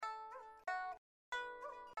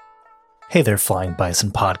Hey there, Flying Bison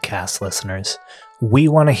podcast listeners. We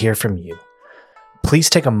want to hear from you. Please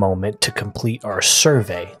take a moment to complete our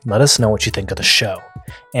survey. Let us know what you think of the show.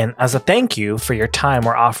 And as a thank you for your time,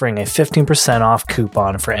 we're offering a 15% off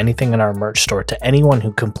coupon for anything in our merch store to anyone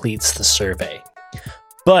who completes the survey.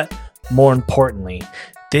 But more importantly,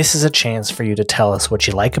 this is a chance for you to tell us what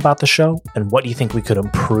you like about the show and what you think we could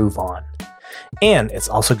improve on. And it's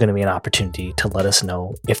also going to be an opportunity to let us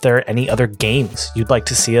know if there are any other games you'd like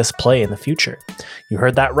to see us play in the future. You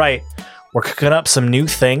heard that right. We're cooking up some new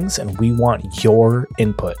things and we want your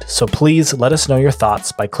input. So please let us know your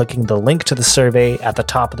thoughts by clicking the link to the survey at the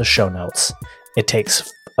top of the show notes. It takes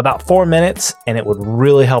about 4 minutes and it would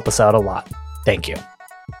really help us out a lot. Thank you.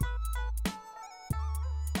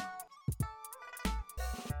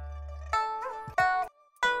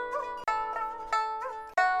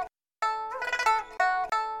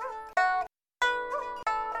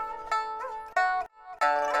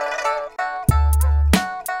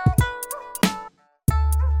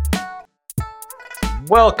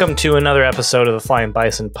 Welcome to another episode of the Flying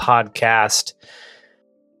Bison podcast.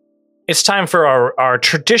 It's time for our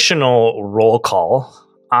traditional roll call.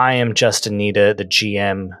 I am Justin Nita, the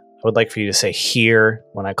GM. I would like for you to say here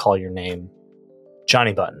when I call your name.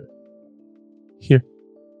 Johnny Button. Here.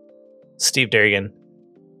 Steve Derrigan.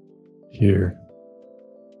 Here.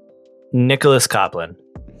 Nicholas Coplin.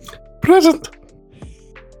 Present.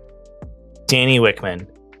 Danny Wickman.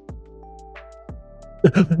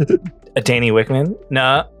 Danny Wickman?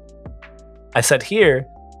 Nah. I said here.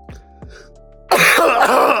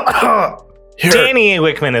 Here. Danny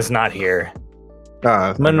Wickman is not here.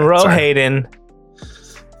 Monroe sorry. Hayden.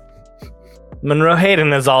 Monroe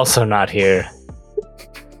Hayden is also not here.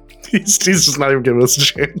 He's just not even giving us a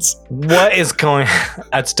chance. What is going?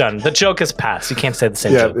 That's done. The joke is past. You can't say the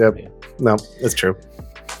same joke. Yeah. No, it's true.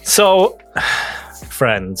 So,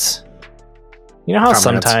 friends, you know how Comrades.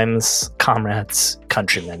 sometimes comrades,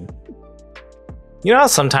 countrymen, you know how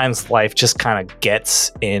sometimes life just kind of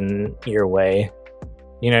gets in your way.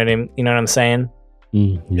 You know what I mean? You know what I'm saying?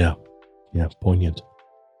 Yeah, poignant.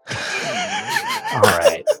 All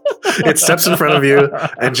right. It steps in front of you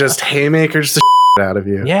and just haymakers the out of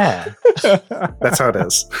you. Yeah. That's how it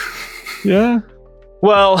is. Yeah.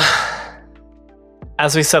 Well,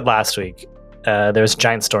 as we said last week, there was a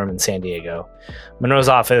giant storm in San Diego. Monroe's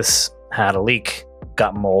office had a leak,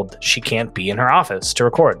 got mold. She can't be in her office to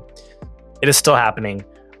record. It is still happening.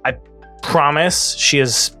 I promise. She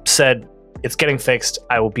has said it's getting fixed.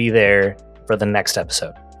 I will be there for the next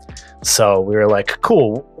episode. So we were like,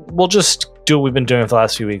 cool, we'll just do what we've been doing for the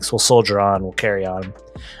last few weeks. We'll soldier on. We'll carry on.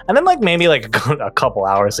 And then maybe a couple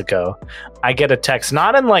hours ago, I get a text,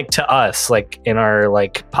 not in to us, in our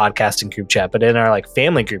podcasting group chat, but in our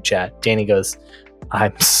family group chat. Danny goes,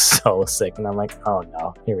 I'm so sick. And I'm like, oh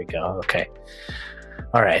no, here we go. Okay.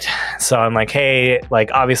 All right. So I'm like, hey,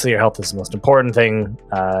 obviously your health is the most important thing.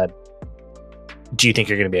 Do you think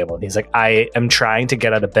you're going to be able? And he's like, I am trying to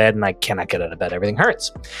get out of bed and I cannot get out of bed. Everything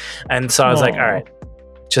hurts. And so I was like, all right,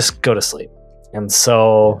 just go to sleep. And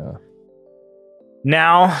so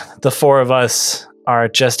now the four of us are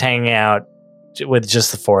just hanging out with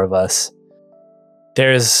just the four of us.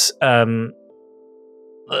 There's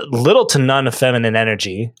little to none of feminine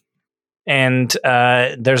energy. And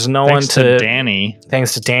there's no one to Danny.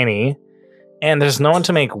 Thanks to Danny. And there's no one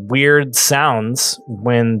to make weird sounds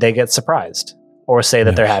when they get surprised or say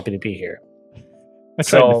that they're happy to be here. I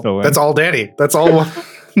tried to fill in. That's all Danny. That's all.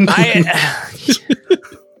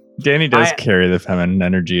 Danny does carry the feminine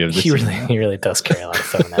energy of this. He really does carry a lot of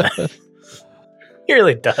feminine energy. He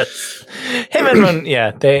really does. Him and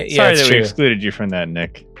Sorry that true. we excluded you from that,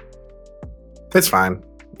 Nick. It's fine.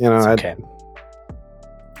 You know, It's okay.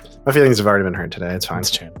 my feelings have already been hurt today. It's fine.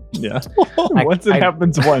 That's true. Yeah. Once it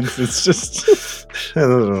happens once, it's just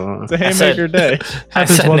it's a haymaker day. I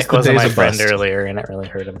said once Nick the wasn't day's my a friend bust. earlier, and it really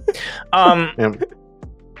hurt him. Yep.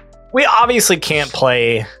 We obviously can't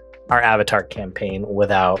play our Avatar campaign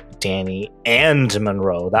without Danny and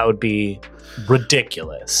Monroe. That would be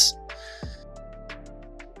ridiculous.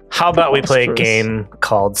 How about we play a game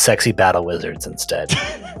called Sexy Battle Wizards instead?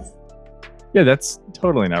 Yeah, that's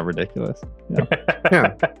totally not ridiculous.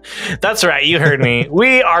 Yeah. That's right. You heard me.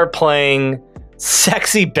 We are playing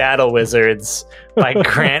Sexy Battle Wizards by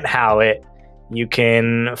Grant Howitt. You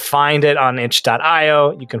can find it on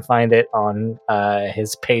itch.io. You can find it on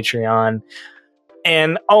his Patreon.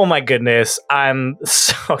 And oh my goodness, I'm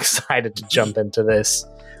so excited to jump into this.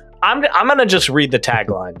 I'm going to just read the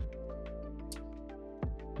tagline.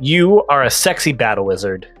 You are a sexy battle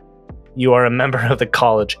wizard. You are a member of the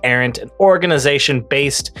College Errant, an organization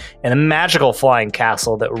based in a magical flying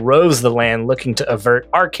castle that roves the land looking to avert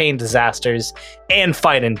arcane disasters and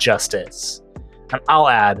fight injustice. And I'll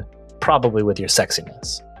add, probably with your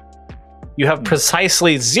sexiness. You have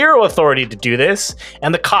precisely 0 authority to do this,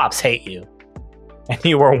 and the cops hate you. And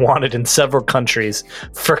you are wanted in several countries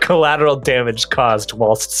for collateral damage caused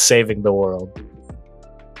whilst saving the world.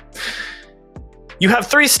 You have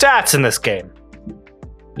 3 stats in this game.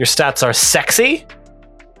 Your stats are sexy,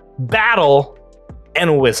 battle,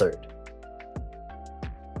 and wizard.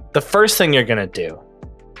 The first thing you're going to do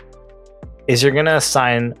is you're going to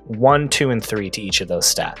assign 1, 2, and 3 to each of those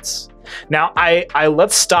stats. Now, I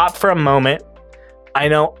let's stop for a moment. I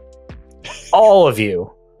know all of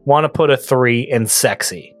you want to put a 3 in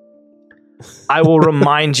sexy. I will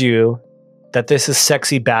remind you that this is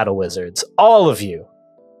Sexy Battle Wizards. All of you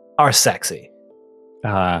are sexy.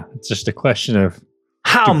 It's just a question of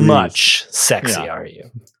how degrees. Much sexy are you?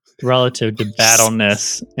 Relative to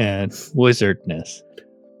battleness and wizardness.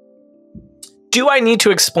 Do I need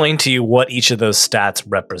to explain to you what each of those stats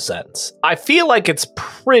represents? I feel like it's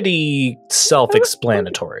pretty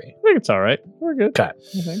self-explanatory. I think it's all right. We're good. Okay.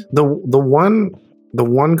 The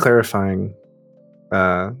one clarifying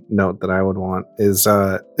note that I would want is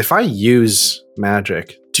if I use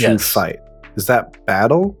magic to fight, is that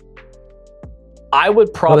battle? I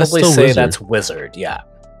would probably say wizard. that's wizard. Yeah.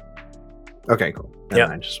 Okay, cool. Yeah.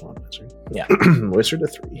 I just want wizard. Yeah. Wizard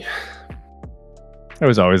of 3. I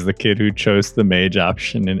was always the kid who chose the mage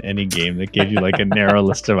option in any game that gave you like a narrow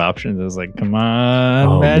list of options. I was like, come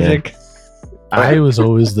on, magic. I was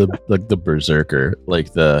always the berserker, like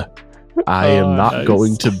I am not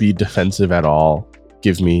going to be defensive at all.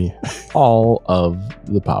 Give me all of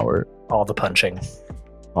the power, all the punching.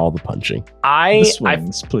 The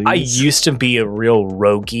swings, please. I used to be a real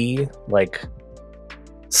roguey, like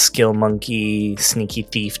skill monkey, sneaky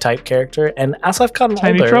thief type character, and as I've gotten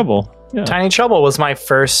older, Tiny Trouble. Yeah. Tiny Trouble was my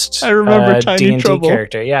first. I remember Tiny D&D Trouble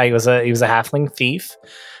character. Yeah, he was a halfling thief.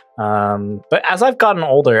 But as I've gotten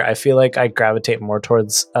older, I feel like I gravitate more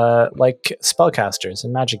towards like spellcasters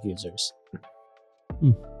and magic users.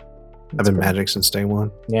 I've been magic since day one.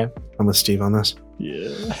 Yeah, I'm with Steve on this.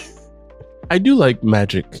 Yeah. I do like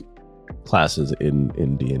magic classes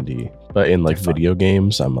in D&D, but in like video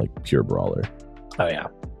games, I'm like pure brawler. Oh yeah,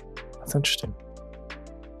 that's interesting.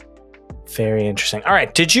 Very interesting. All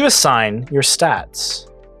right, did you assign your stats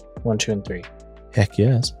 1, 2, and 3? Heck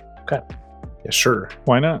yes. Okay. Yeah, sure.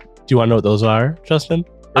 Why not? Do you want to know what those are, Justin?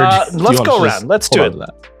 Let's go around. Let's do it.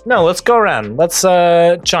 No, let's go around. Let's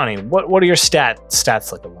Johnny, what are your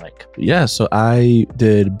stats looking like? Yeah, so I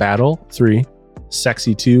did battle 3,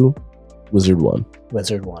 sexy 2, wizard 1.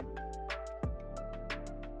 Wizard 1.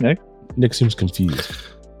 Nick seems confused.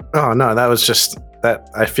 Oh no, that was just that.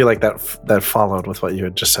 I feel like that followed with what you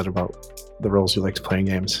had just said about the roles you like to play in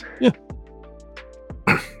games. Yeah.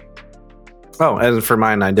 Oh, and for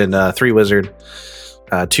mine, I did 3 wizard,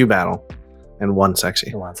 2 battle, and 1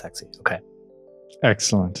 sexy. 1 sexy. Okay.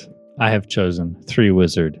 Excellent. I have chosen 3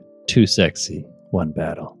 wizard, 2 sexy, 1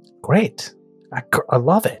 battle. Great. I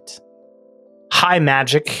love it. High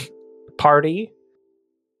magic party.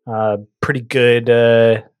 Pretty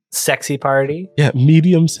good sexy party. Yeah,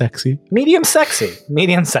 medium sexy. Medium sexy.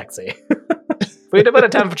 If we had to put a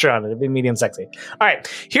temperature on it, it'd be medium sexy. All right.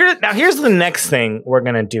 Here's the next thing we're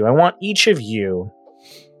going to do. I want each of you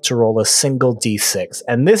to roll a single D6.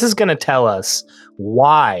 And this is going to tell us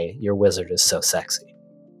why your wizard is so sexy.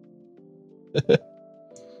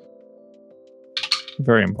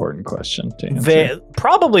 Very important question to answer.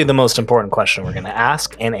 Probably the most important question we're going to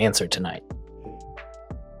ask and answer tonight.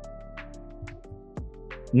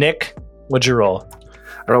 Nick, what'd you roll?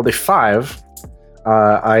 I rolled a 5.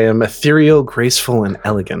 I am ethereal, graceful, and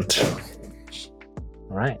elegant.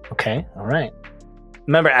 All right. Okay. All right.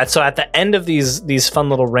 Remember, so at the end of these fun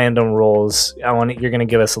little random rolls, you're going to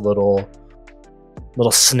give us a little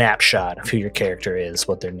snapshot of who your character is,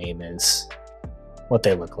 what their name is, what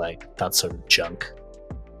they look like, that sort of junk.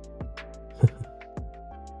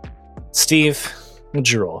 Steve,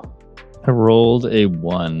 what'd you roll? I rolled a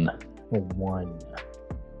 1. A 1.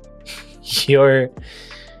 Do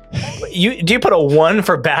you put a 1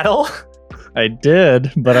 for battle? I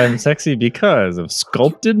did, but I'm sexy because of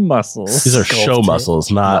sculpted muscles. These are show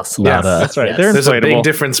muscles, not that's right. Yes. They're There's a inflatable. big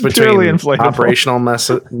difference between operational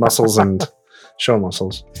muscles and show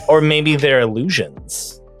muscles. Or maybe they're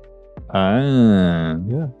illusions. Yeah.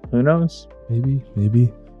 Who knows?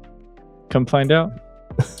 Maybe. Come find out.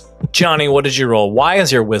 Johnny, what did you roll? Why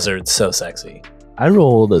is your wizard so sexy? I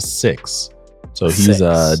rolled a 6. So he's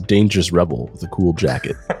a dangerous rebel with a cool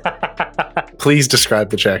jacket. please describe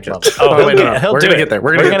the jacket. Love it. Oh, wait, no. he'll We're do gonna it. get there.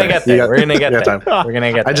 We're gonna get there. We're gonna get You there. got We're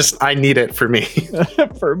gonna get there. I need it for me.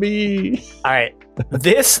 For me. All right.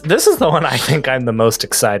 This is the one I think I'm the most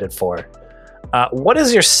excited for. What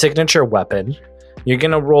is your signature weapon? You're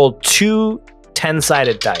gonna roll 2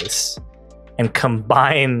 10-sided dice and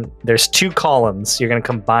combine. There's 2 columns. You're gonna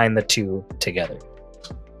combine the 2 together.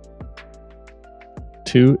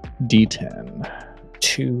 2d10.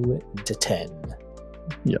 2d10.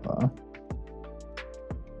 Yeah.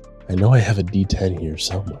 I know I have a D10 here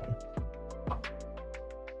somewhere.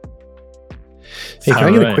 Hey, can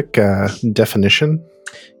I get a Alright. quick definition?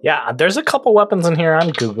 Yeah, there's a couple weapons in here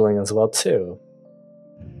I'm googling as well too.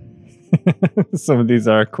 Some of these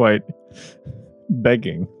are quite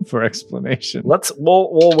begging for explanation.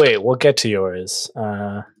 We'll wait. We'll get to yours.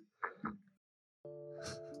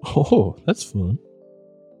 Oh, that's fun.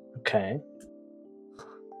 Okay.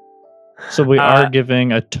 So we Uh, are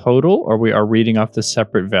giving a total, or we are reading off the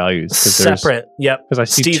separate values? Separate. Yep. Because I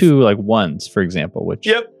see Steve. 2 like ones, for example. Which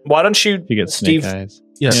Yep. Why don't you, if you get snake Steve? eyes.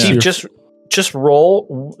 Yeah, Steve, you're- just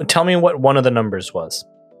roll. Tell me what one of the numbers was.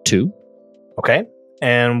 2. Okay.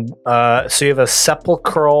 And so you have a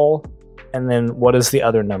sepulchral, and then what is the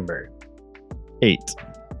other number? 8.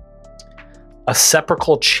 A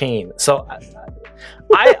sepulchral chain. So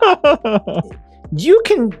I you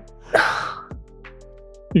can.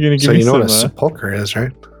 You're gonna give So me you know what a some, sepulcher is,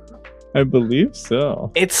 right? I believe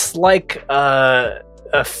so. It's like a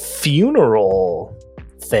funeral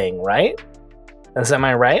thing, right? Am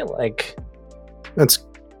I right? Like, It's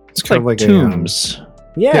It's kind like of like tombs.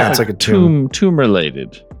 yeah, it's like a tomb. Tomb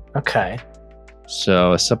related. Okay.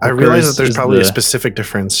 So a I sepulcher realize is- that there's is probably a the- specific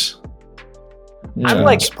difference I'm yeah.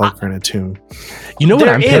 like- a sepulcher and a tomb. You know what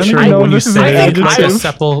There I'm is- picturing I when you this is say a like a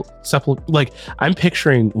sepul- sepul, like I'm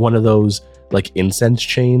picturing one of those like incense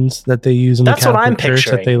chains that they use in That's the what I'm Catholic Church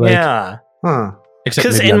picturing. that they like. Yeah. Huh. Except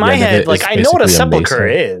Because maybe in on the my end of head, it like is I know what a basically sepulcher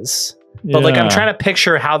mason. is, but like I'm Yeah. trying to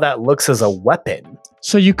picture how that looks as a weapon.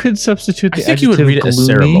 So you could substitute I the think you would adjective read it as gloomy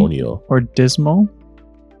ceremonial. or dismal.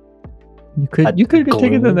 You could take it in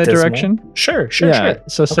Gloomy, that dismal? direction. Sure, sure, Yeah. sure.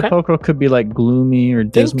 So Okay. sepulchral could be like gloomy or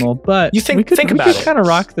dismal, but you think- we could, think we about could it. kind of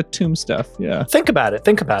rock the tomb stuff. Yeah. Think about it.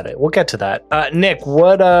 Think about it. We'll get to that. Nick,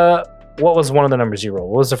 what was one of the numbers you rolled?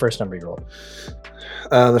 What was the first number you rolled?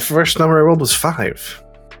 The first number I rolled was 5.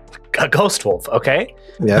 A ghost wolf. Okay.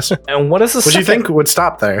 Yes. And what is the? What do you second- think would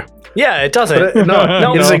stop there? Yeah, it doesn't. But no,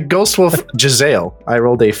 No, it's no. a ghost wolf Giselle. I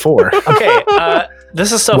rolled a 4. Okay.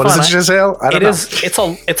 This is so What is fun. it, Giselle? I don't It know. is.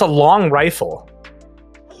 It's a long rifle.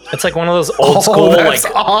 It's like one of those old school that's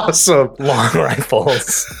like awesome. long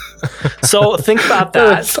rifles. So think about that.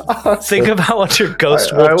 That's awesome. Think about what your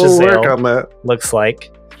ghost I wolf will work Giselle on that. looks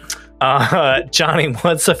like. Johnny,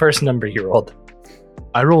 what's the first number you rolled?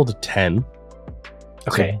 I rolled a 10.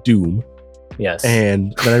 so Okay. Doom. Yes.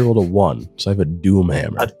 And then I rolled a 1. So I have a Doom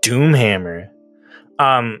hammer. A doom hammer.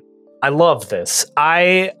 I love this.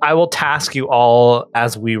 I will task you all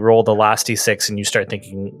as we roll the last d6 and you start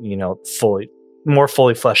thinking, more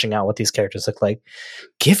fully fleshing out what these characters look like.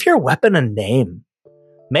 Give your weapon a name.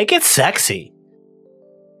 Make it sexy.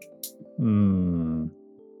 Hmm.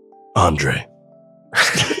 Andre.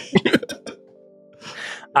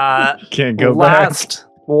 Can't go back.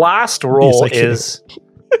 Last roll Yes, I can. is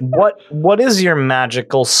what is your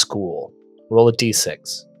magical school? Roll a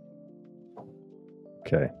d6.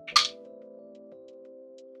 Okay.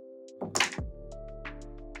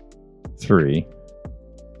 3.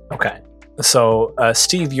 Okay. So,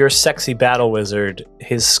 Steve, your sexy battle wizard,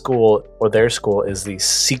 his school or their school is the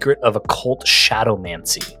Secret of Occult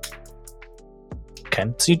Shadowmancy. Okay.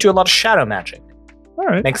 So you do a lot of shadow magic. All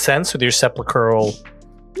right. Makes sense with your sepulchral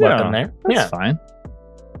weapon there. That's Yeah. fine.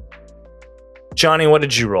 Johnny, what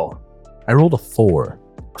did you roll? I rolled a 4.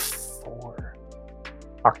 4.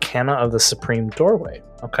 Arcana of the Supreme Doorway.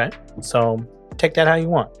 Okay. So take that how you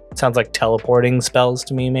want. Sounds like teleporting spells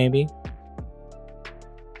to me, maybe.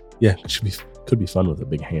 Yeah, could be fun with a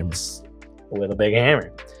big hammer. With a big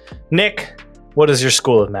hammer. Nick, what is your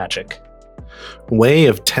school of magic? Way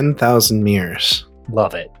of 10,000 mirrors.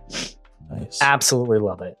 Love it. Nice. Absolutely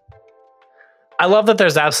love it. I love that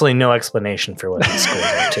there's absolutely no explanation for what these schools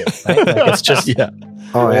are too. Right? Like it's just Yeah.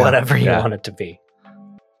 Oh, yeah. whatever you Yeah. want it to be.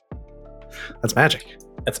 That's magic.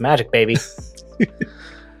 It's magic, baby.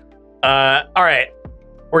 All right.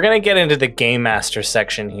 We're going to get into the Game Master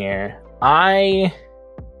section here.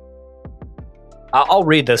 I'll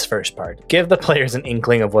read this first part. Give the players an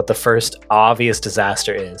inkling of what the first obvious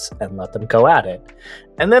disaster is and let them go at it.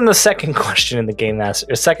 And then the second question in the Game Master,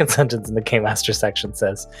 or second sentence in the Game Master section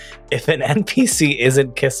says, if an NPC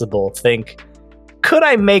isn't kissable, think, could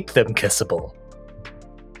I make them kissable?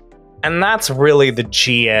 And that's really the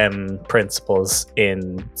GM principles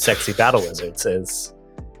in Sexy Battle Wizards is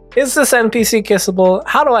this NPC kissable?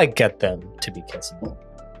 How do I get them to be kissable?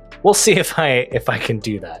 We'll see if I can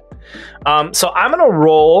do that. So I'm gonna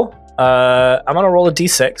roll a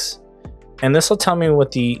d6, and this will tell me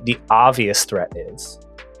what the obvious threat is.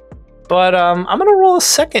 But I'm gonna roll a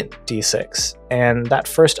second d6, and that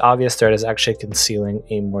first obvious threat is actually concealing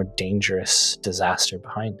a more dangerous disaster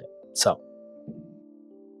behind it. So,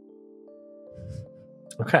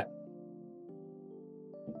 okay,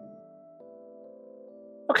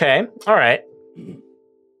 all right.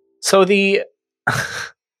 So the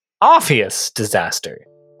obvious disaster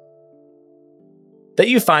that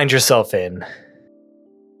you find yourself in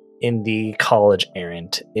the college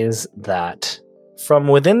errant is that from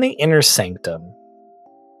within the inner sanctum,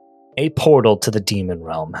 a portal to the demon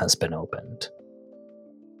realm has been opened.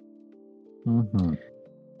 Mm-hmm.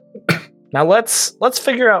 Now let's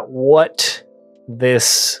figure out what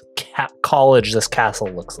this college, this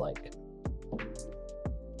castle looks like.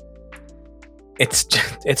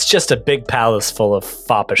 It's just a big palace full of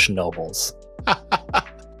foppish nobles.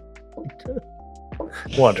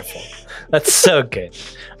 Wonderful. That's so good.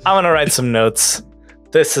 I'm gonna write some notes.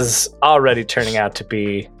 This is already turning out to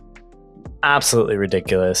be absolutely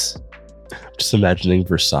ridiculous. Just imagining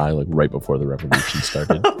Versailles like right before the revolution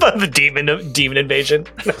started. The demon invasion.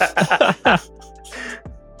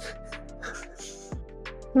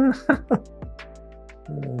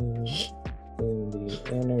 In the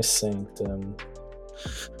inner sanctum.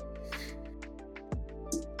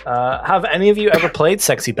 Have any of you ever played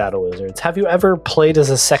Sexy Battle Wizards? Have you ever played as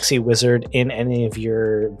a sexy wizard in any of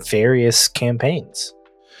your various campaigns?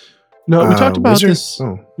 No, we talked about this.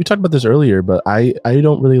 Oh. We talked about this earlier, but I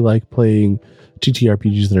don't really like playing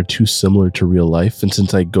TTRPGs that are too similar to real life. And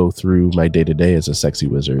since I go through my day to day as a sexy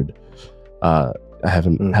wizard, I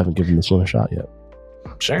haven't given this one a shot yet.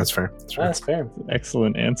 Sure, that's fair. That's fair.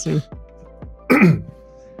 Excellent answer.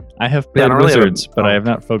 I have played wizards, but I have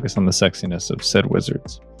not focused on the sexiness of said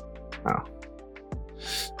wizards. Oh.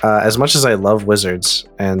 As much as I love wizards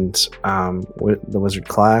and the wizard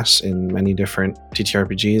class in many different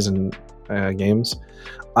TTRPGs and games,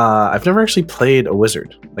 I've never actually played a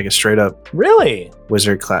wizard, like a straight up really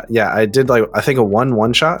wizard class. Yeah, I did I think a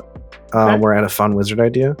one shot where I had a fun wizard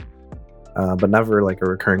idea, but never like a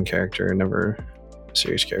recurring character, never a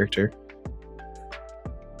serious character.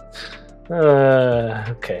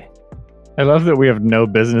 Okay. I love that we have no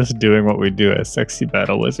business doing what we do as Sexy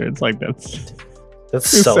Battle Wizards. Like that's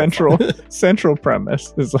so central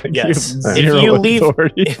premise is like yes.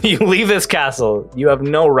 If you leave this castle, you have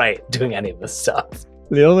no right doing any of this stuff.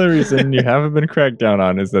 The only reason you haven't been cracked down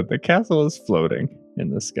on is that the castle is floating in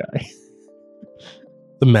the sky.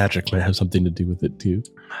 The magic might have something to do with it too.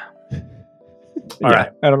 All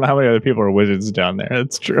right. I don't know how many other people are wizards down there.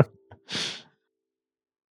 That's true.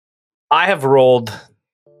 I have rolled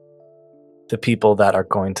the people that are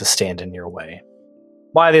going to stand in your way.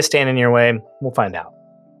 Why they stand in your way, we'll find out.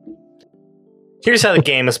 Here's how the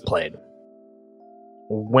game is played.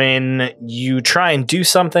 When you try and do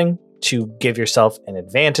something to give yourself an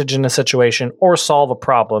advantage in a situation or solve a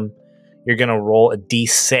problem, you're going to roll a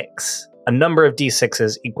d6. A number of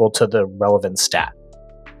d6s equal to the relevant stat.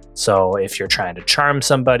 So if you're trying to charm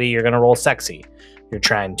somebody, you're going to roll sexy. You're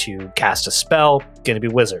trying to cast a spell, going to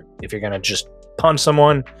be wizard. If you're going to just punch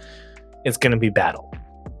someone, it's going to be battle.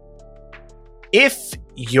 If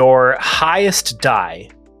your highest die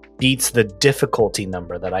beats the difficulty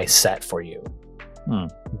number that I set for you,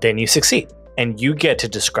 then you succeed, and you get to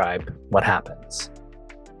describe what happens.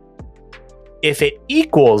 If it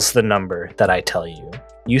equals the number that I tell you,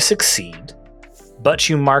 you succeed, but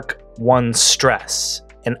you mark 1 stress,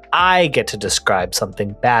 and I get to describe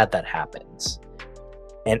something bad that happens.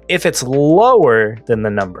 And if it's lower than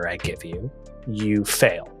the number I give you, you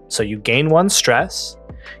fail. So you gain 1 stress,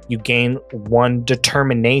 you gain 1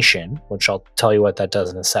 determination, which I'll tell you what that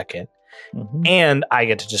does in a second, and I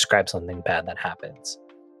get to describe something bad that happens.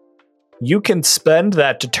 You can spend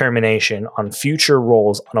that determination on future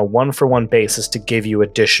rolls on a 1-for-1 basis to give you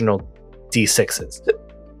additional d6s.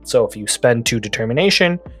 So if you spend 2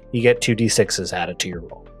 determination, you get 2 d6s added to your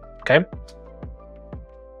roll. Okay?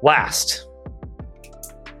 Last.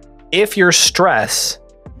 If your stress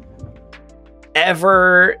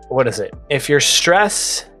if your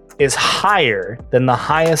stress is higher than the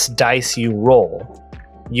highest dice you roll,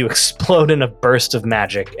 you explode in a burst of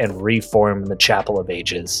magic and reform the Chapel of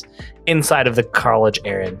Ages inside of the college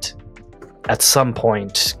errant at some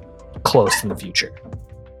point close in the future.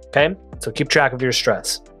 Okay? So keep track of your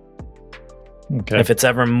stress. Okay. If it's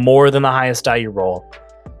ever more than the highest die you roll,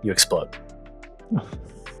 you explode.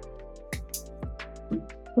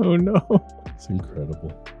 Oh no. It's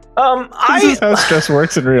incredible. This is how stress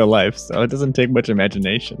works in real life, so it doesn't take much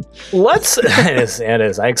imagination. It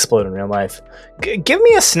is. I explode in real life. Give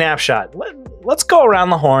me a snapshot. Let's go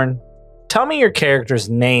around the horn. Tell me your character's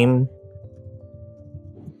name.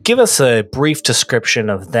 Give us a brief description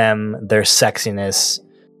of them, their sexiness,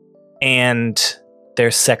 and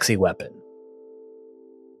their sexy weapon.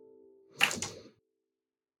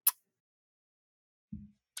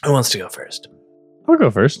 Who wants to go first? I'll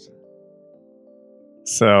go first.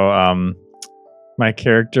 So, my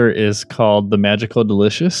character is called the Magical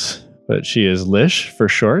Delicious, but she is Lish for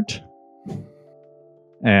short.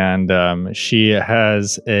 And she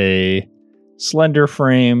has a slender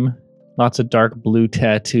frame, lots of dark blue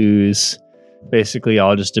tattoos, basically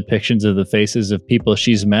all just depictions of the faces of people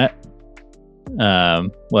she's met.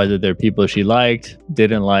 Whether they're people she liked,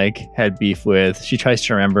 didn't like, had beef with. She tries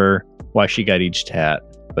to remember why she got each tat,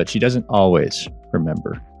 but she doesn't always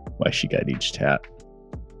remember why she got each tat.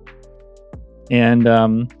 And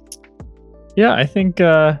I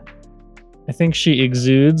think she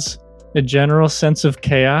exudes a general sense of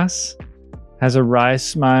chaos, has a wry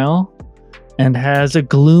smile, and has a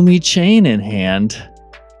gloomy chain in hand.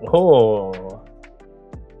 Oh.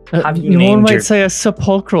 Have you one named might say a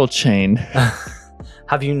sepulchral chain.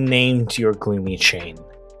 Have you named your gloomy chain?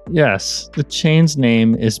 Yes, the chain's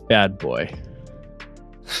name is Bad Boy.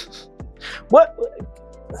 What?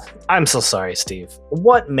 I'm so sorry, Steve.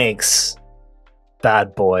 What makes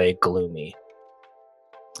Bad Boy gloomy?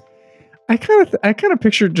 I kind of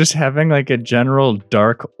pictured just having like a general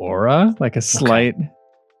dark aura, like a slight,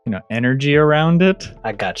 energy around it.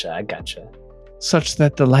 I gotcha. Such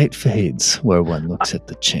that the light fades where one looks at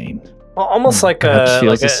the chain. Well, almost like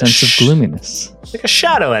feels a sense of gloominess, like a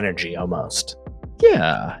shadow energy, almost.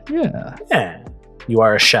 Yeah. You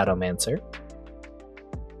are a shadowmancer.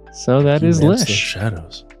 So that is Mance Lish. those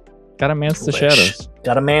shadows. Gotta mance the Lish. shadows.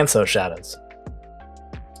 Gotta mance those shadows.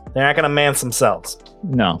 They're not gonna mance themselves.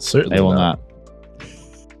 No, Certainly they will not.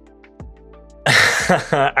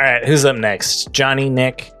 All right, who's up next? Johnny,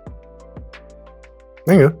 Nick.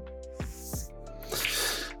 There you go.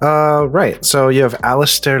 Right. So you have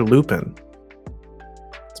Alistair Lupin.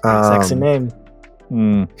 Sexy name.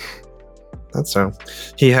 That's so.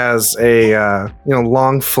 He has a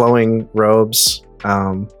long flowing robes,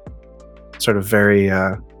 sort of very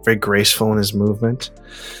very graceful in his movement.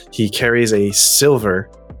 He carries an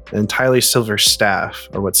entirely silver staff,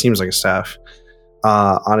 or what seems like a staff.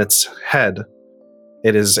 On its head,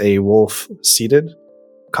 it is a wolf seated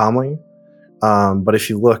calmly. But if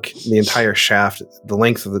you look, the entire shaft, the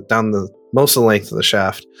length of most of the length of the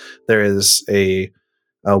shaft, there is a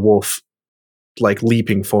wolf like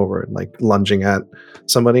leaping forward, like lunging at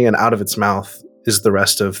somebody, and out of its mouth is the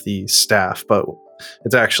rest of the staff, but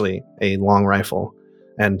it's actually a long rifle,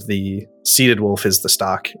 and the seated wolf is the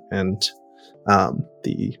stock, and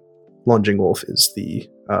the lunging wolf is the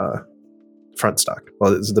front stock.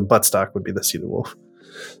 Well, the butt stock would be the seated wolf.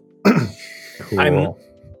 Cool.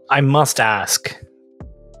 I must ask,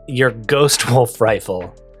 your ghost wolf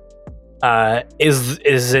rifle,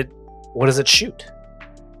 is it, what does it shoot?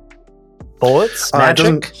 Bullets?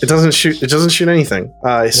 Magic? It doesn't shoot anything.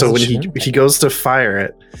 So when he goes to fire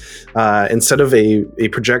it, instead of a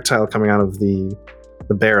projectile coming out of the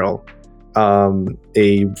barrel,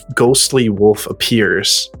 a ghostly wolf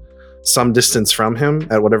appears some distance from him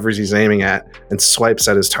at whatever he's aiming at and swipes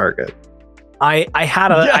at his target. I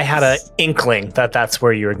had a inkling that that's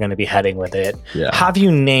where you were going to be heading with it. Yeah. Have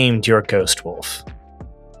you named your ghost wolf?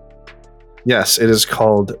 Yes, it is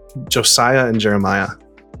called Josiah and Jeremiah.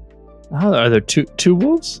 Oh, are there two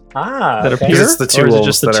wolves that okay. appear? It's the two or is it wolves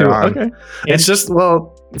just the that two? are on. Okay. It's just,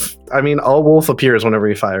 all wolf appears whenever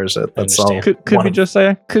he fires it. That's all. Understand. Could be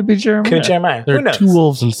Josiah. Could be Jeremiah. Could Jeremiah. There Who are knows? two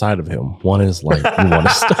wolves inside of him. One is light and one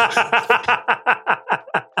is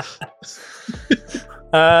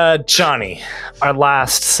dark. Johnny, our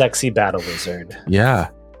last sexy battle wizard. Yeah.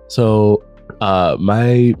 So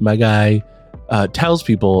my guy tells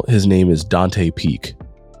people his name is Dante Peak.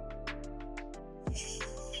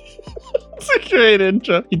 It's a great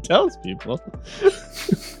intro. He tells people.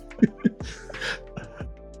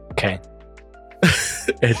 Okay.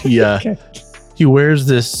 And he wears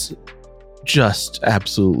this just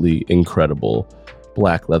absolutely incredible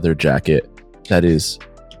black leather jacket that is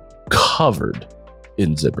covered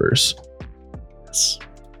in zippers. Yes.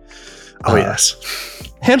 Oh, yes.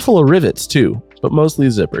 Handful of rivets too, but mostly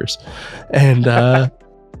zippers. And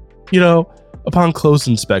upon close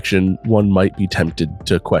inspection, one might be tempted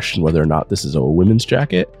to question whether or not this is a women's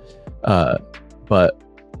jacket. But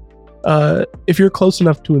If you're close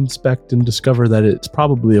enough to inspect and discover that it's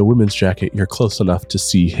probably a women's jacket, you're close enough to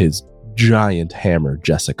see his giant hammer,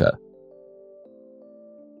 Jessica.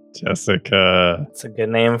 Jessica. It's a good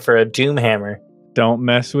name for a doom hammer. Don't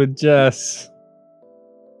mess with Jess.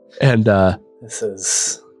 And This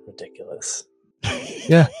is ridiculous.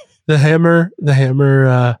 yeah, the hammer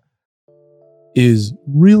is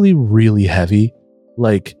really, really heavy.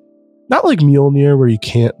 Like, not like Mjolnir where you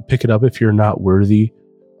can't pick it up if you're not worthy,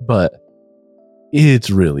 but it's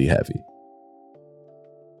really heavy.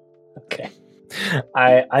 Okay.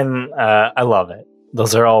 I love it.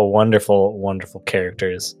 Those are all wonderful, wonderful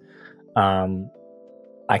characters.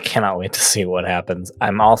 I cannot wait to see what happens.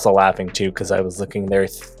 I'm also laughing too because I was looking there.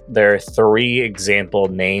 There are 3 example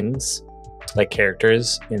names, like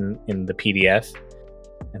characters in the PDF,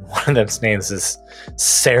 and one of them's names is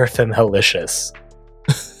Seraphim Halicious,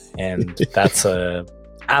 and that's a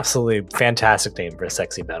absolutely fantastic name for a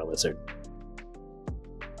sexy battle wizard.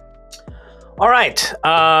 All right,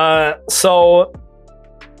 so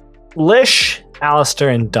Lish, Alistair,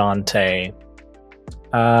 and Dante.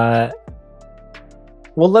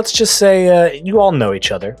 Well, let's just say you all know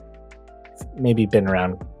each other. Maybe been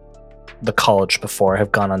around the college before,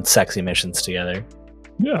 have gone on sexy missions together.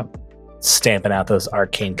 Yeah. Stamping out those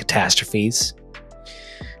arcane catastrophes.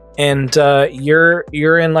 And you're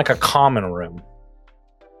in like a common room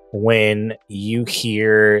when you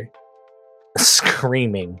hear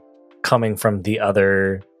screaming coming from the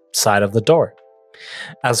other side of the door,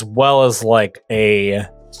 as well as like a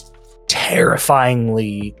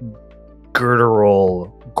terrifyingly guttural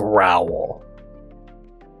growl.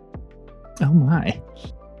 Oh my.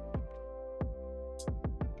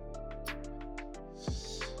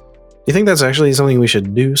 You think that's actually something we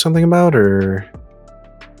should do something about, or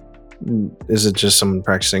is it just someone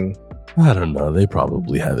practicing? I don't know. They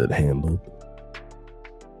probably have it handled.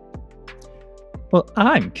 Well,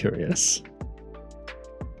 I'm curious.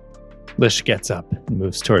 Lish gets up and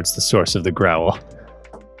moves towards the source of the growl.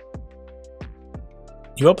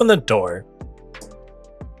 You open the door,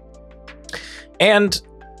 and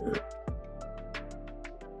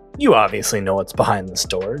you obviously know what's behind this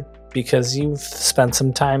door because you've spent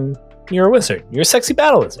some time. You're a wizard. You're a sexy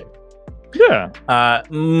battle wizard. Yeah.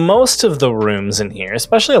 Most of the rooms in here,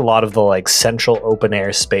 especially a lot of the like central open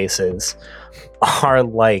air spaces, are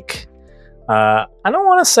like I don't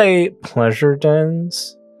want to say pleasure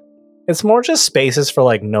dens. It's more just spaces for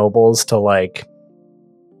like nobles to like,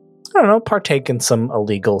 I don't know, partake in some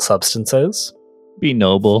illegal substances. Be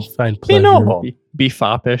noble. Find pleasure. Be noble. Be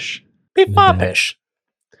foppish. Be foppish.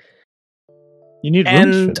 You need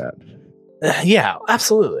rooms for that. Yeah,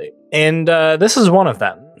 absolutely. And this is one of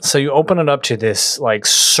them. So you open it up to this like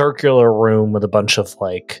circular room with a bunch of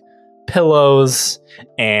like pillows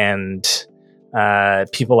and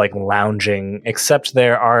people like lounging, except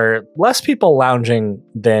there are less people lounging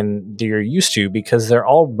than you're used to because they're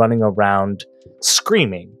all running around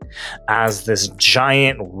screaming as this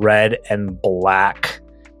giant red and black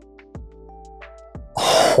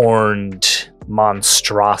horned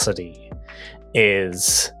monstrosity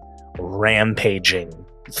is rampaging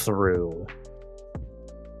through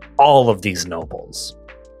all of these nobles.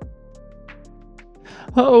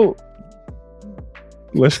 Oh.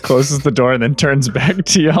 Lish closes the door and then turns back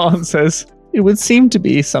to y'all and says, "It would seem to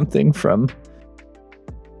be something from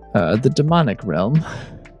the demonic realm."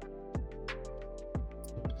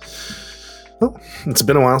 Well, it's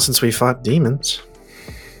been a while since we fought demons.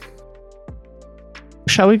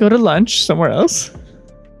 Shall we go to lunch somewhere else?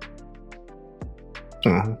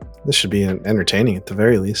 Oh, this should be entertaining at the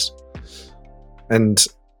very least. And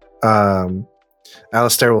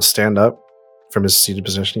Alistair will stand up from his seated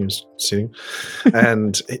position. He was sitting,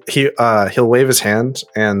 and he'll wave his hand,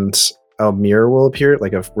 and a mirror will appear,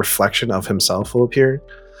 like a reflection of himself will appear,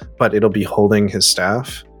 but it'll be holding his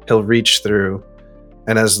staff. He'll reach through,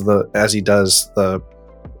 and as he does, the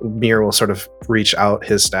mirror will sort of reach out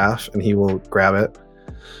his staff, and he will grab it,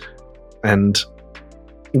 and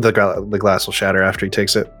the glass will shatter after he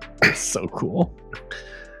takes it. So cool.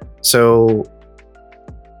 So,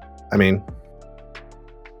 I mean,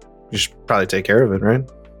 you should probably take care of it, right?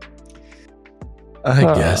 I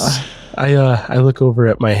guess. I look over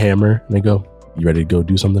at my hammer and I go, "You ready to go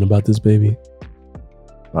do something about this, baby?"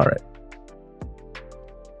 All right.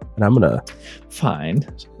 And I'm gonna Fine.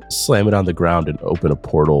 slam it on the ground and open a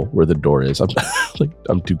portal where the door is.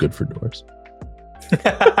 I'm too good for doors.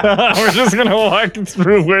 We're just gonna walk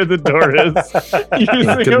through where the door is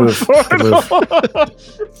using Good a move. portal.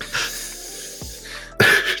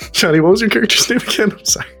 Johnny, what was your character's name again? I'm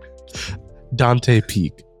sorry. Dante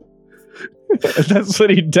Peak. That's what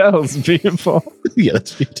he tells people. Yeah,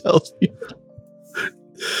 that's what he tells people.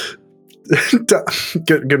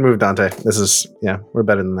 Good move, Dante. This is we're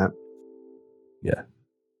better than that. Yeah.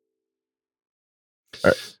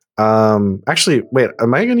 All right. Actually, wait.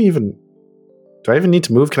 Am I gonna even? Do I even need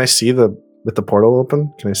to move? Can I see with the portal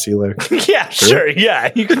open? Can I see like? Yeah, sure.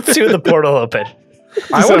 Yeah, you can see the portal open.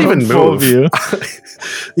 I won't even full move. view.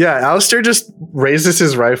 Yeah, Alistair just raises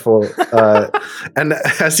his rifle, and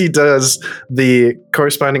as he does, the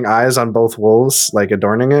corresponding eyes on both wolves, like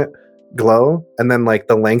adorning it, glow, and then like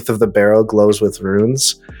the length of the barrel glows with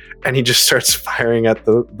runes, and he just starts firing at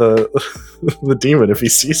the the demon if he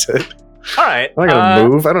sees it. All right. I'm not gonna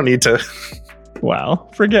move. I don't need to. Wow.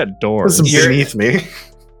 Forget doors. This is beneath me.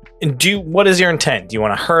 What is your intent? Do you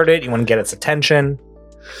want to hurt it? You want to get its attention?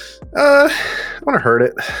 I want to hurt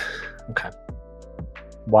it. Okay.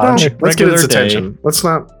 Why don't you? Let's get its attention. Let's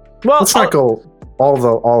not go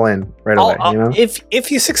all in right away. You know?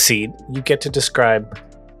 If you succeed, you get to describe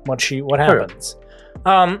what happens.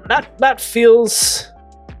 That feels.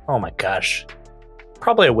 Oh my gosh,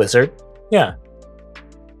 probably a wizard. Yeah.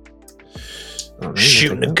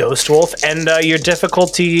 Shooting a ghost wolf, and your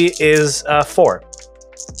difficulty is 4.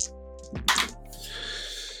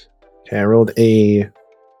 Okay, I rolled a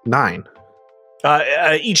 9.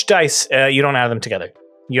 Each dice, you don't add them together.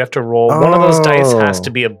 You have to roll. One of those dice has to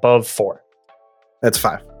be above 4. That's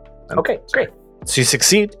 5. Okay, great. So you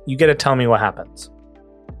succeed. You get to tell me what happens.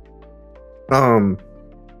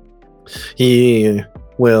 He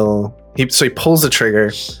pulls the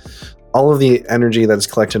trigger. All of the energy that's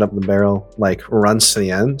collected up in the barrel like runs to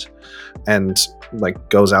the end and like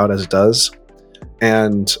goes out as it does.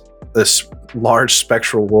 And this large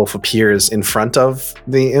spectral wolf appears in front of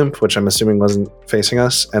the imp, which I'm assuming wasn't facing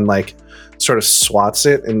us, and like sort of swats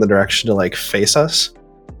it in the direction to like face us,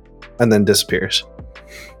 and then disappears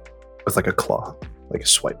with like a claw, like a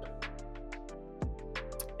swipe.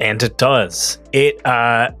 And it does. It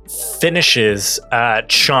finishes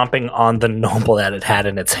chomping on the noble that it had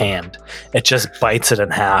in its hand. It just bites it in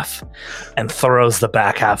half and throws the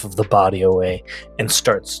back half of the body away and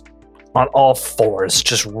starts on all fours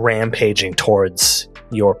just rampaging towards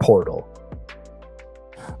your portal.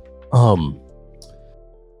 I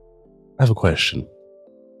have a question.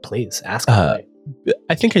 Please, ask away.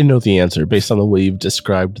 I think I know the answer based on the way you've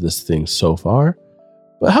described this thing so far,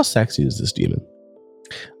 but how sexy is this demon?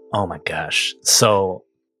 Oh my gosh. So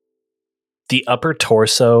the upper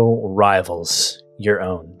torso rivals your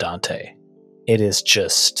own, Dante. It is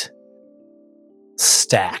just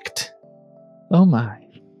stacked. Oh my.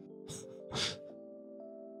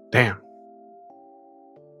 Damn.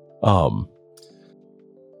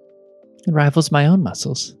 It rivals my own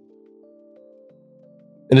muscles.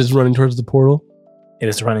 And is running towards the portal? It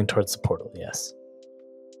is running towards the portal, yes.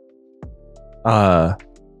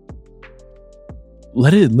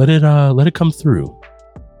 Let it come through.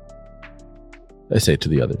 I say to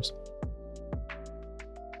the others.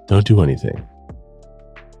 Don't do anything.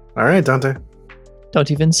 All right, Dante.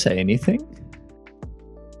 Don't even say anything.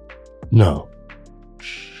 No.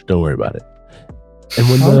 Shh, don't worry about it. And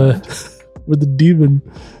when the demon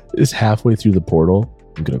is halfway through the portal,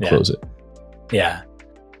 I'm gonna close it. Yeah.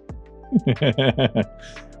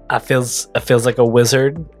 It feels like a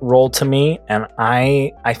wizard roll to me, and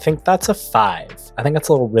I think that's a 5. I think that's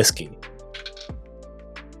a little risky.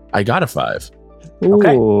 I got a 5.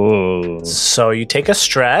 Okay. Ooh. So you take a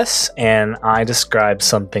stress, and I describe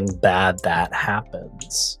something bad that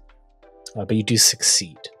happens. But you do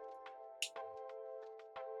succeed.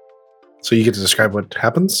 So you get to describe what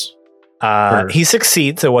happens? He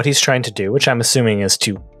succeeds at what he's trying to do, which I'm assuming is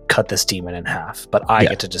to cut this demon in half. But I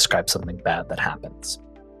get to describe something bad that happens.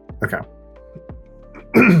 Okay.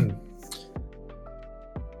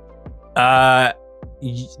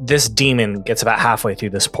 This demon gets about halfway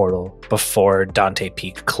through this portal before Dante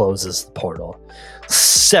Peak closes the portal,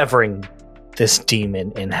 severing this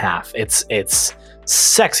demon in half. Its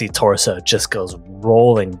sexy torso just goes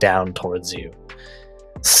rolling down towards you,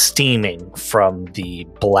 steaming from the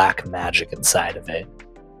black magic inside of it.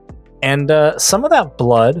 And some of that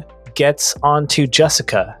blood gets onto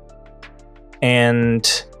Jessica.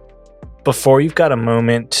 And before you've got a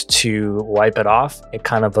moment to wipe it off, it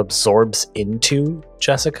kind of absorbs into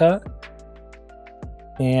Jessica.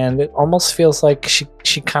 And it almost feels like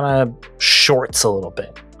she kind of shorts a little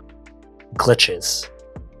bit. Glitches.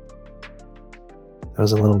 That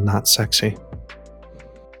was a little not sexy.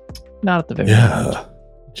 Not at the very end.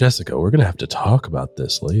 Jessica, we're going to have to talk about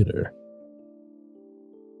this later.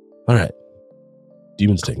 All right.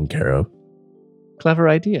 Demon's taken care of. Clever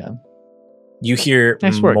idea. You hear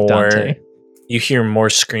Nice work, more. Dante. You hear more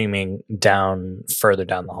screaming further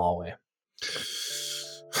down the hallway.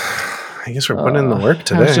 I guess we're putting in the work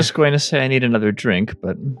today. I was just going to say I need another drink,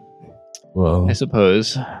 but I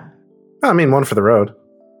suppose. I mean, one for the road.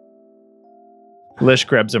 Lish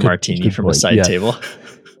grabs a martini from a side table.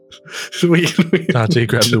 Dante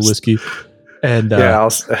grabs a whiskey, and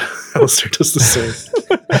Alistair does the same.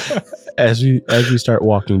 As we start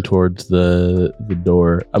walking towards the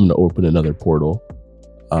door, I'm going to open another portal.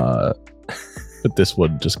 But this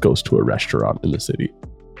one just goes to a restaurant in the city.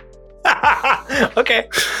 Okay.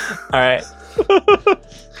 All right.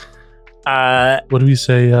 What do we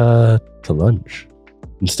say to lunch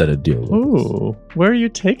instead of dealing with Ooh, where are you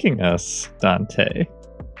taking us, Dante?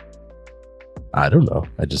 I don't know.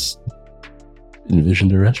 I just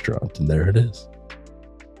envisioned a restaurant, and there it is.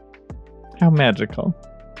 How magical.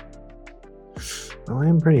 Well, I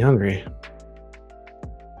am pretty hungry.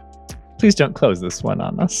 Please don't close this one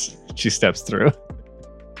on us. She steps through.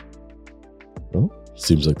 Well,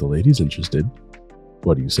 seems like the lady's interested.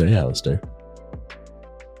 What do you say, Alistair?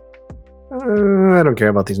 I don't care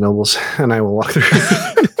about these nobles, and I will walk through.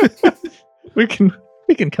 We can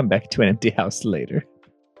come back to an empty house later.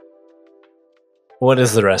 What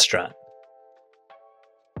is the restaurant?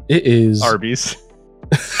 It is Arby's.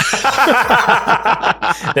 They've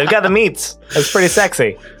got the meats. That's pretty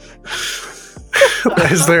sexy.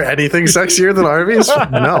 Is there anything sexier than Arby's?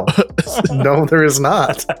 No. No, there is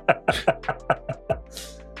not.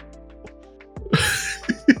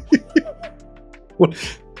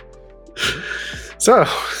 So,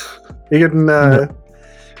 you getting the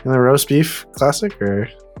roast beef classic, or?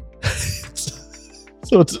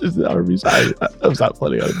 So it's Arby's. I'm not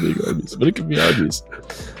planning on it being Arby's, but it can be Arby's.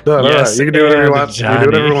 No, yes, you can do whatever you want. You can do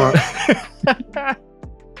whatever you want.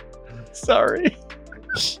 Sorry.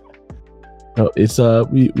 No, it's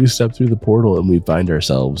we step through the portal and we find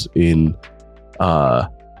ourselves in I'm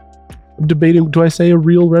debating, do I say a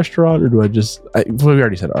real restaurant or do I just we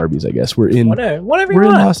already said Arby's, I guess. We're in whatever we're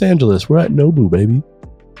in Los Angeles. We're at Nobu, baby.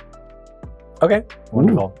 Okay.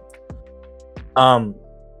 Wonderful. And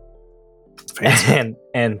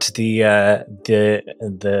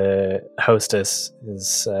the hostess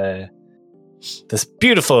is this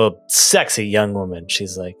beautiful, sexy young woman.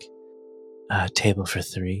 She's like, table for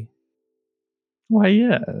 3. Why,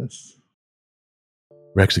 yes.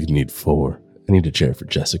 We're actually gonna need 4. I need a chair for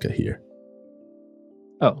Jessica here.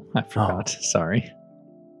 Oh, I forgot. Sorry.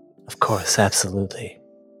 Of course, absolutely.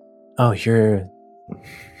 Oh, you're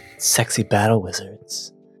sexy battle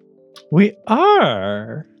wizards. We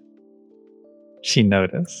are. She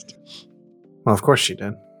noticed. Well, of course she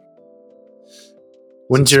did.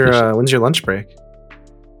 When's your lunch break?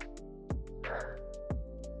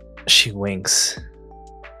 She winks.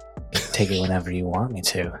 Take it whenever you want me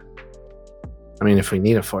to. I mean, if we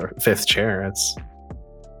need a 5th chair,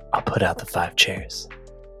 I'll put out the 5 chairs.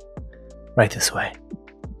 Right this way.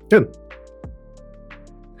 Good.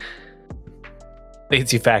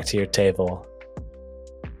 Leads you back to your table.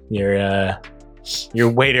 Your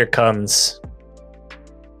waiter comes.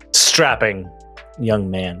 Strapping young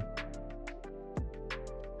man.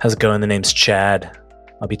 How's it going? The name's Chad.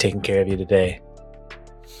 I'll be taking care of you today.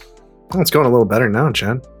 Well, it's going a little better now,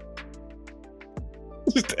 Chad.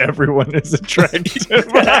 Just everyone is attractive.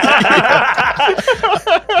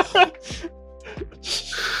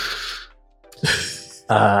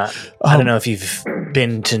 I don't know if you've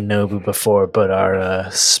been to Nobu before, but our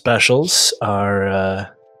specials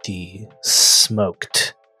are the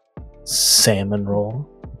smoked salmon roll.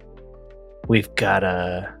 We've got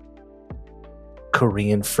a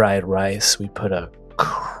Korean fried rice. We put a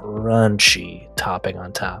crunchy topping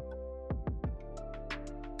on top.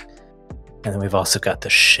 And then we've also got the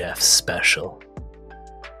chef's special.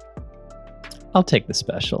 I'll take the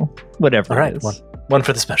special. Whatever. All right, it is. One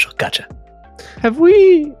for the special. Gotcha. Have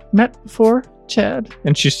we met before, Chad?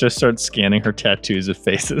 And she just starts scanning her tattoos of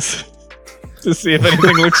faces to see if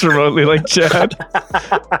anything looks remotely like Chad.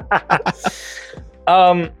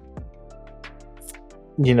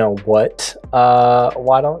 You know what?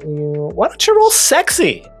 Why don't you roll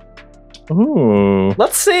sexy? Ooh.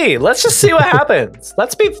 Let's see. Let's just see what happens.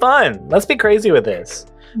 Let's be fun. Let's be crazy with this.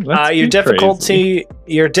 Your difficulty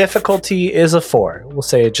is a 4. We'll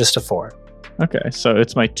say just a 4. Okay, so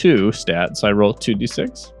it's my 2 stat, so I roll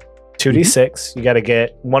 2d6. 2d6. You got to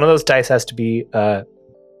get one of those dice has to be a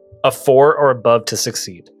 4 or above to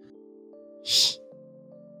succeed.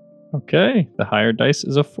 Okay, the higher dice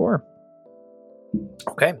is a 4.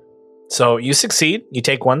 Okay, so you succeed. You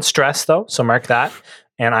take 1 stress though, so mark that.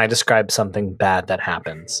 And I describe something bad that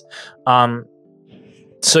happens.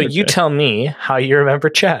 So you tell me how you remember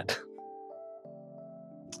Chad.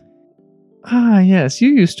 Ah, yes, you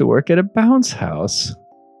used to work at a bounce house.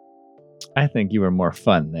 I think you were more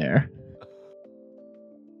fun there.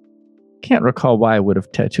 Can't recall why I would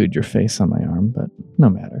have tattooed your face on my arm, but no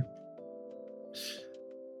matter.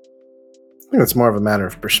 I think it's more of a matter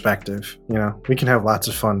of perspective. You know, we can have lots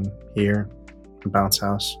of fun here at Bounce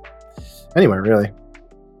House. Anyway, really.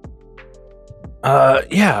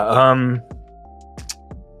 Yeah.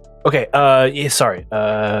 Okay. Yeah. Sorry.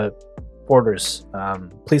 Orders.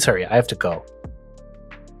 Please hurry. I have to go.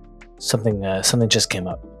 Something just came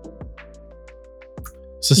up.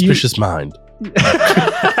 Suspicious mind.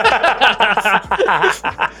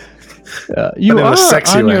 You are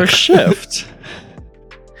on way. your shift.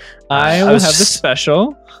 I will have the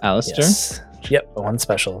special, Alistair. Yes. Yep, one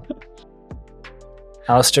special.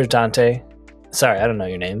 Alistair, Dante. Sorry, I don't know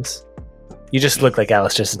your names. You just look like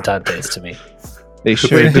Alistair's and Dante's to me. They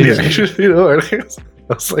sure Wait, do. you know, I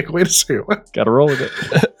was like, wait a second. What? Gotta roll with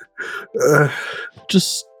it.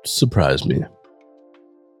 Just surprise me. Of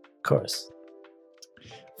course.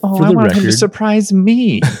 Oh, For I the wanted him to record- surprise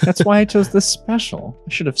me. That's why I chose this special.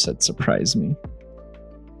 I should have said surprise me.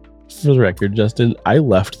 For the record, Justin, I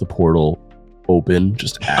left the portal open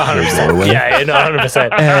just at the 100%. doorway. Yeah, no,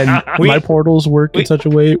 100%. And We- my portals work in such a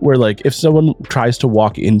way where, like, if someone tries to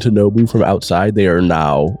walk into Nobu from outside, they are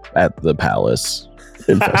now at the palace.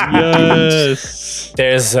 infested with demons.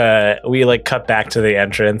 There's we like cut back to the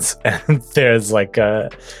entrance and there's like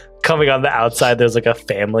coming on the outside there's like a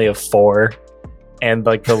family of 4 and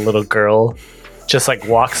like the little girl just like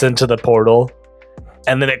walks into the portal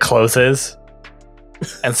and then it closes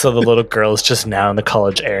and so the little girl is just now in the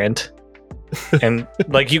college errant and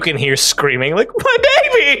like you can hear screaming like my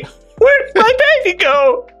baby, where did my baby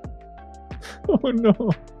go? Oh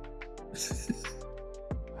no.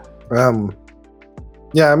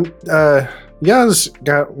 Yeah, you guys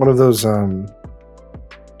got one of those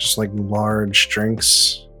just like large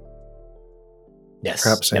drinks. Yes,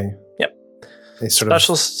 Perhaps yep. a sort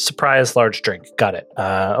Special surprise large drink. Got it.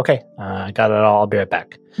 Okay. I got it all. I'll be right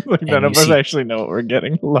back. Like none you of us see- actually know what we're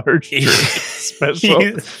getting. Large drink.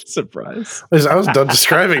 Special surprise. of I was done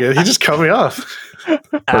describing it. He just cut me off.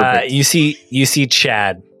 Perfect. You see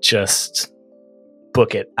Chad just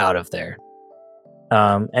book it out of there.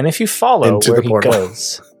 And if you follow Into where the he portal.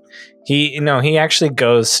 goes, he actually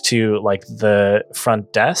goes to like the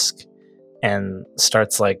front desk and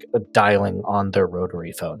starts like dialing on their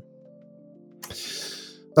rotary phone.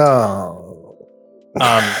 Oh.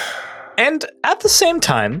 And at the same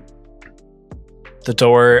time, the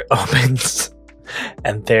door opens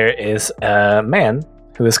and there is a man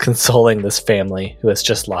who is consoling this family who has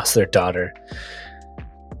just lost their daughter.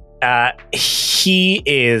 He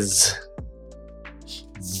is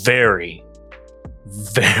very,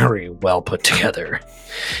 very well put together.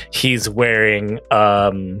 He's wearing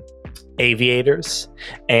aviators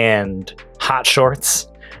and hot shorts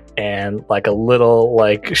and like a little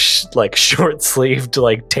like short sleeved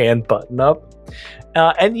like tan button up.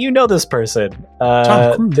 And you know this person.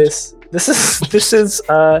 Tom Cruise. This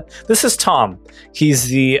is Tom. He's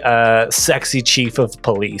the sexy chief of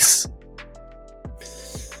police.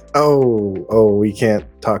 Oh, we can't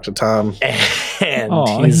talk to Tom. And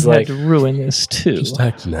Oh, he's he like, had to ruin this too. Just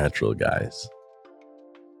act natural, guys.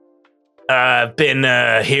 I've been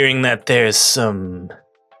hearing that there's some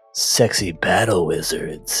sexy battle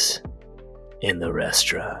wizards in the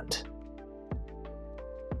restaurant.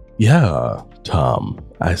 Yeah, Tom.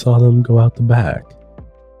 I saw them go out the back.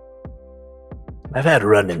 I've had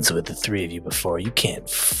run-ins with the 3 of you before. You can't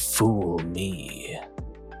fool me.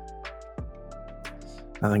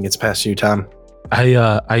 Nothing gets past you, Tom.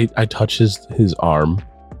 I touch his arm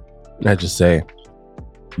and I just say,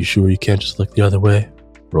 "You sure you can't just look the other way?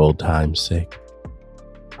 For old time's sake."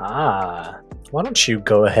 Why don't you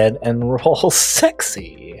go ahead and roll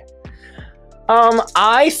sexy?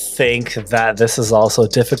 I think that this is also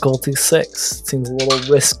difficulty 6. It seems a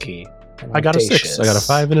little risky. and I got a 6. audacious. I got a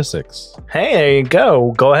 5 and a 6. Hey, there you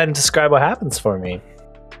go. Go ahead and describe what happens for me.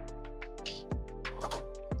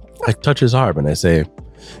 I touch his arm and I say,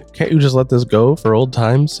 "Can't you just let this go for old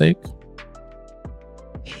time's sake?"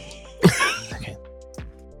 Okay.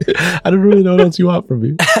 I don't really know what else you want from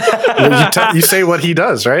me. You say what he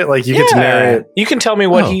does, right? Like you get to Yeah. narrate. You can tell me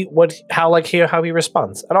what Oh. how he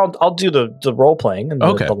responds, and I'll do the role playing and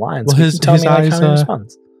Okay. the lines. Well, But you his- can tell his me like, eyes, how he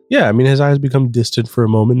responds. Yeah, I mean, his eyes become distant for a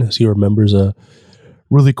moment as he remembers a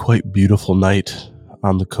really quite beautiful night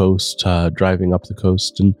on the coast, driving up the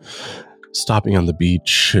coast and stopping on the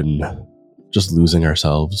beach and just losing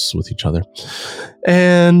ourselves with each other.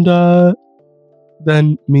 And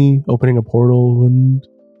then me opening a portal and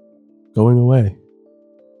going away,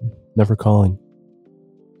 never calling.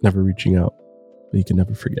 never reaching out, but you can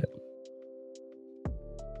never forget.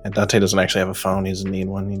 And Dante doesn't actually have a phone. He doesn't need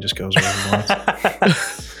one. He just goes where he wants.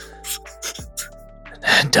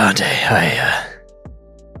 Dante,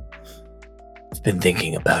 I've been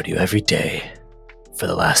thinking about you every day for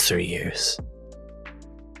the last 3 years.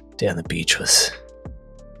 Day on the beach was...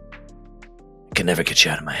 I can never get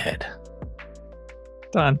you out of my head.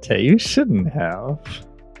 Dante, you shouldn't have.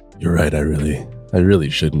 You're right. I really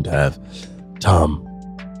shouldn't have. Tom,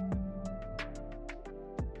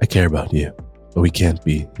 I care about you, but we can't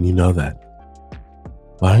be, and you know that.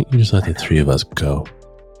 Why don't you just let the three of us go?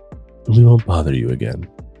 And we won't bother you again.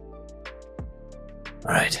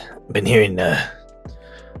 All right. I've been hearing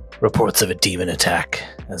reports of a demon attack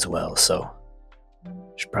as well, so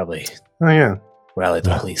should probably rally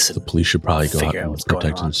the police. The police should probably go out and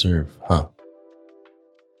protect and serve, huh?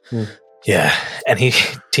 Yeah, and he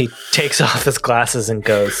takes off his glasses and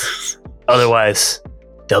goes, otherwise,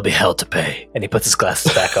 there'll be hell to pay. And he puts his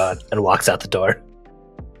glasses back on and walks out the door.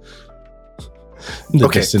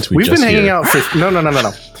 Okay, we've been hanging out for... No.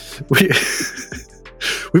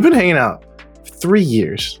 We've been hanging out for 3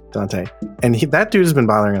 years, Dante. And that dude has been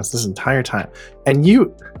bothering us this entire time. And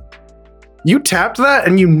you tapped that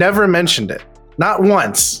and you never mentioned it. Not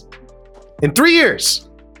once. In 3 years.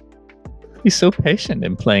 He's so patient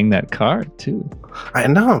in playing that card, too. I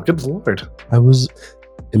know. Good Lord. I was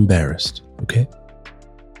embarrassed, okay?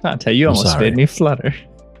 Dante, you almost made me flutter.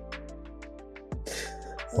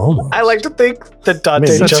 Almost. I like to think that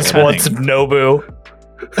Dante just wants Nobu.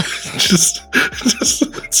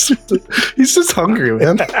 He's just hungry,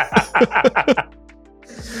 man.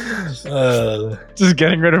 Just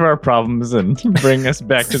getting rid of our problems and bring us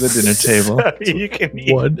back to the dinner table. So you can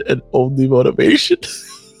eat. One and only motivation.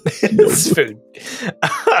 It's food.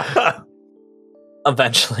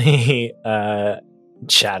 Eventually,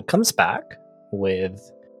 Chad comes back with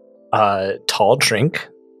a tall drink.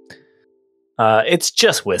 It's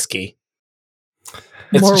just whiskey.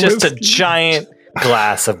 It's More just whiskey. a giant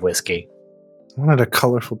glass of whiskey. I wanted a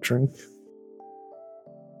colorful drink.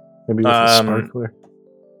 Maybe with a sparkler.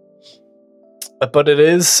 But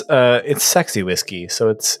it's sexy whiskey, so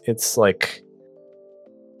it's like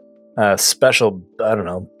a special, I don't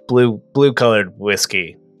know, blue colored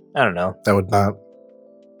whiskey. I don't know.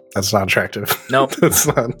 That's not attractive. Nope. That's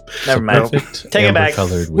not. Never mind. Perfect Take it back.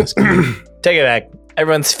 colored whiskey. Take it back.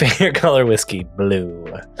 Everyone's favorite color whiskey, blue.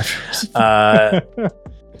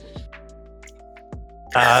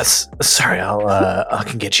 Sorry, I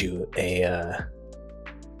can get you a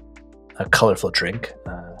colorful drink.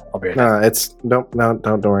 I'll be right back. Don't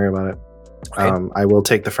worry about it. Okay. I will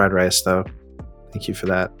take the fried rice though. Thank you for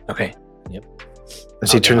that. Okay. Yep.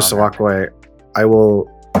 As he turns to walk away, I will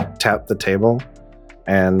tap the table,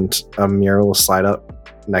 and a mirror will slide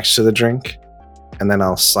up next to the drink, and then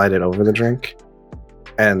I'll slide it over the drink,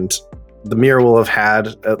 and the mirror will have had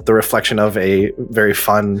the reflection of a very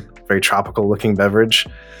fun, very tropical looking beverage,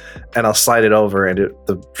 and I'll slide it over, and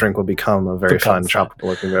the drink will become a very fun, tropical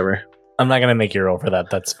looking beverage. I'm not going to make you roll for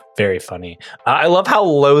that. That's very funny. I love how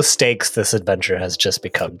low stakes this adventure has just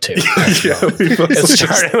become, too. It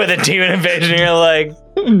started with a demon invasion. You're like,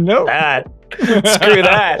 no, that. Screw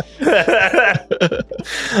that.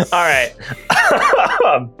 All right.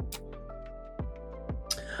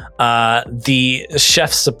 The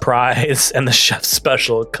chef's surprise and the chef's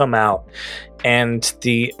special come out. And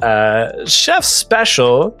the chef's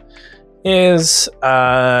special is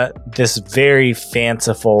this very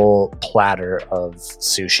fanciful platter of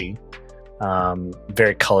sushi.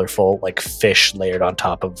 Very colorful, like fish layered on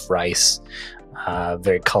top of rice.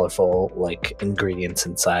 Very colorful, like ingredients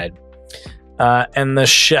inside. And the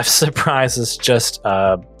chef's surprise is just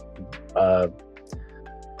raw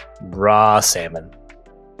salmon.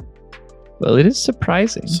 Well, it is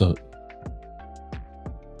surprising.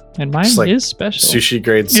 And mine is special. Sushi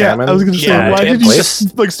grade salmon. I was going to say, why did you just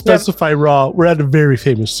specify raw? We're at a very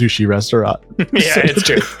famous sushi restaurant. Yeah, it's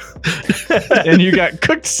true. And you got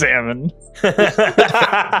cooked salmon.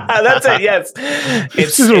 That's it. Yes,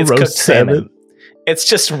 it's roast cooked salmon. salmon. It's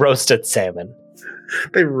just roasted salmon.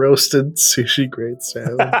 They roasted sushi grade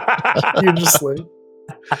salmon. You just like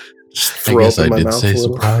I guess I did say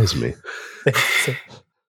surprise me.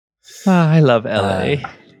 I love LA.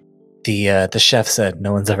 The chef said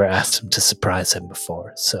no one's ever asked him to surprise him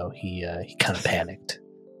before, so he kind of panicked.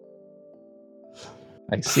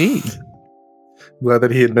 I see. Glad that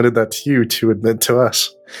he admitted that to you to admit to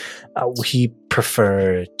us. We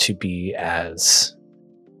prefer to be as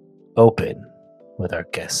open with our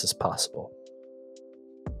guests as possible.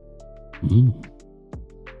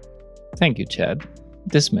 Thank you, Chad.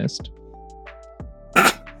 Dismissed.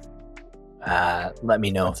 Let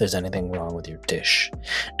me know if there's anything wrong with your dish.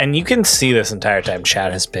 And you can see this entire time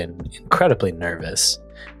Chad has been incredibly nervous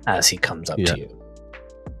as he comes up to you.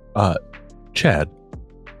 Chad.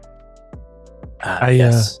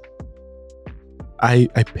 Yes. I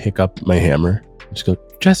pick up my hammer and just go,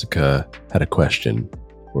 Jessica had a question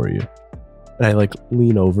for you. And I like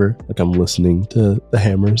lean over, like I'm listening to the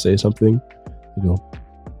hammer say something. I go,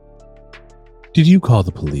 did you call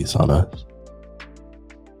the police on us?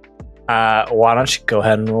 Why don't you go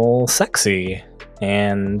ahead and roll sexy?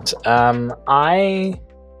 And I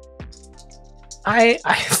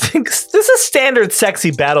think this is standard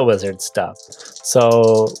sexy battle wizard stuff.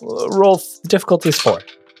 So roll difficulty 4.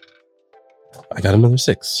 I got another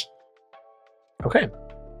 6. Okay.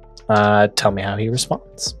 Tell me how he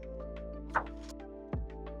responds.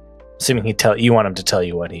 Assuming you want him to tell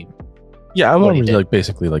you what he. Yeah, I want to like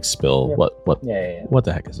basically like spill what Yeah. what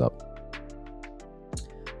the heck is up.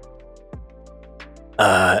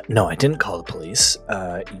 No, I didn't call the police.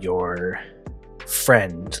 Your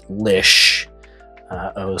friend Lish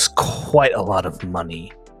owes quite a lot of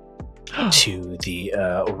money to the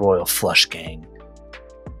Royal Flush Gang.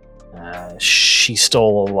 She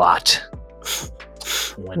stole a lot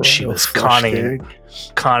when she was conning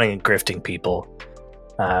and grifting people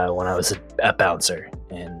when I was a bouncer,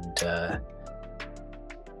 and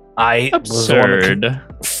I Absurd.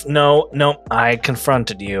 was the one No, I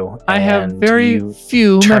confronted you. I have very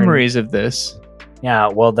few memories of this. Yeah,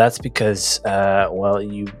 well, that's because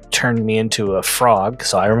you turned me into a frog,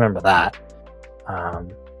 so I remember that.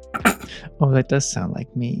 Oh, that does sound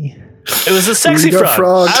like me. It was a sexy frog.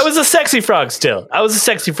 Frogged. I was a sexy frog still.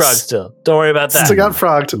 Don't worry about that. Still got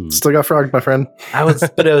frogged, my friend.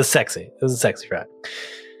 But it was sexy. It was a sexy frog.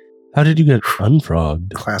 How did you get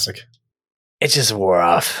unfrogged? Classic. It just wore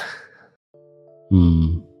off.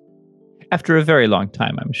 After a very long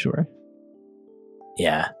time, I'm sure.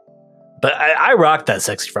 Yeah. But I rocked that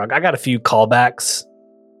sexy frog. I got a few callbacks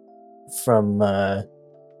from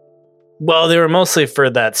they were mostly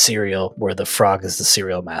for that cereal where the frog is the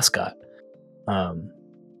cereal mascot. Yeah,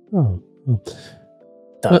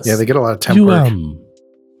 they get a lot of temp work.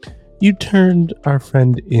 You turned our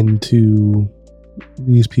friend into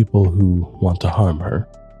these people who want to harm her.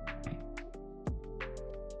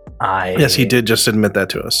 Yes, he did just admit that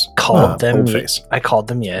to us. Called them. Old face. I called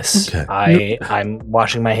them. Yes. Okay. I'm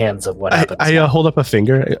washing my hands of what happened. I hold up a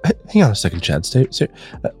finger. Hang on a second, Chad. Stay.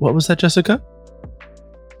 What was that, Jessica?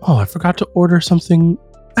 Oh, I forgot to order something.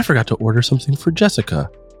 For Jessica.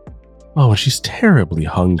 Oh, she's terribly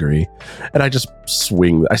hungry. And I just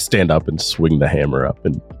I stand up and swing the hammer up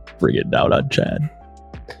and bring it down on Chad.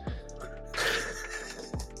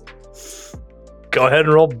 Go ahead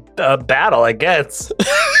and roll battle, I guess.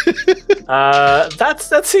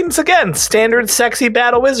 That seems, again, standard sexy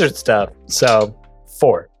battle wizard stuff. So,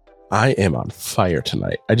 4. I am on fire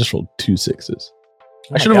tonight. I just rolled 2 6s.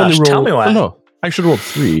 I should have only rolled. Tell me why. No, I should have rolled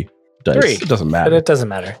 3 dice. 3. It doesn't matter. But it doesn't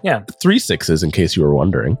matter. Yeah. 3 6s, in case you were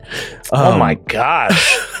wondering. Oh my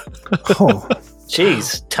gosh.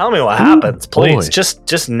 Jeez. Tell me what happens, please.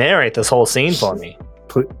 Just narrate this whole scene for me.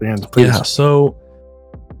 Please. Yeah, so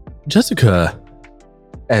Jessica,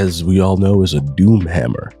 as we all know, is a doom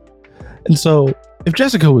hammer. And so if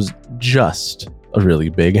Jessica was just a really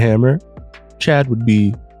big hammer, Chad would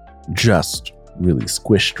be just really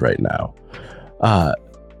squished right now.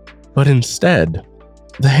 But instead,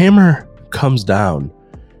 the hammer comes down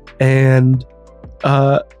and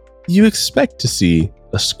you expect to see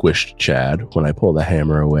a squished Chad when I pull the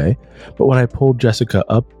hammer away. But when I pull Jessica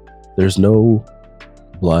up, there's no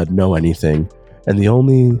blood, no anything. And the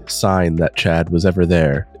only sign that Chad was ever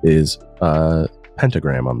there is a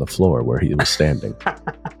pentagram on the floor where he was standing.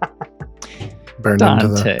 Burned Dante,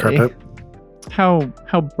 into the carpet.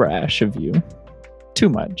 How brash of you. Too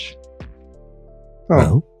much.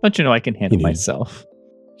 Oh. Don't you know I can handle myself?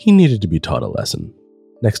 He needed to be taught a lesson.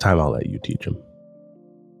 Next time I'll let you teach him.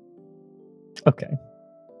 Okay.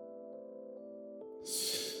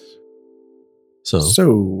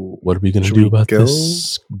 So what are we going to do about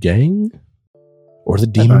this gang? Or the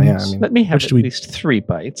demons? Let me have at least 3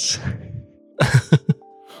 bites.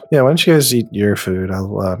 Yeah, why don't you guys eat your food?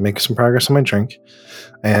 I'll make some progress on my drink.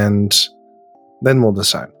 And then we'll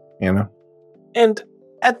decide, And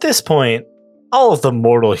at this point, all of the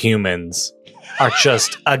mortal humans are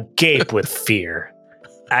just agape with fear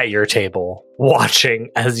at your table, watching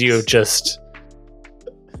as you just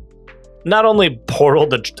not only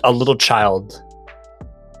portaled a little child,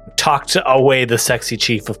 talked away the sexy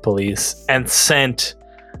chief of police, and sent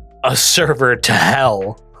a server to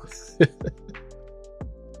hell.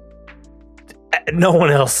 No one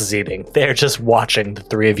else is eating. They're just watching the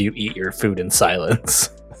three of you eat your food in silence.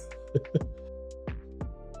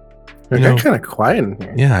 It got kind of quiet in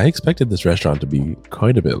here. Yeah, I expected this restaurant to be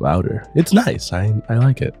quite a bit louder. It's nice. I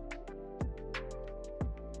like it.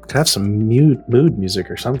 Could have some mood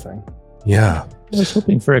music or something. Yeah. I was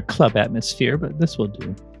hoping for a club atmosphere, but this will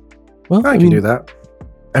do. Well, I can do that.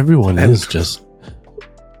 Everyone is just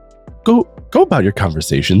go about your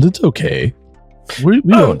conversations. It's okay. We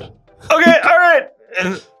don't. Okay, all right.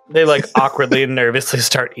 And they like awkwardly and nervously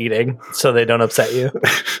start eating so they don't upset you.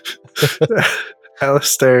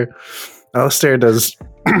 Alistair does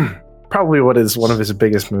probably what is one of his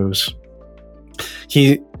biggest moves.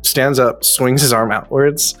 He stands up, swings his arm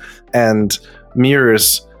outwards, and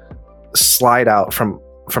mirrors slide out from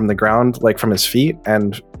the ground, like from his feet,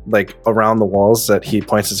 and like around the walls that he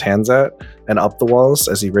points his hands at, and up the walls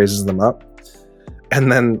as he raises them up.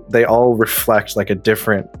 And then they all reflect like a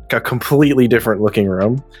completely different looking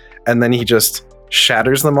room. And then he just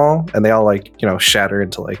shatters them all, and they all like, shatter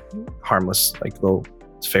into like harmless, like little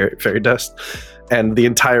fairy dust. And the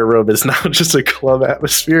entire room is now just a club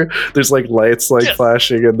atmosphere. There's like lights like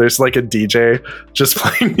flashing, and there's like a DJ just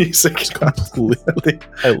playing music. Completely.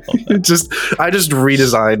 I love that. I just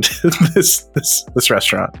redesigned this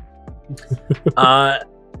restaurant.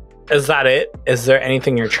 Is that it? Is there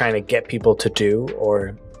anything you're trying to get people to do,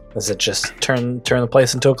 or is it just turn the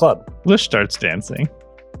place into a club? Lish starts dancing.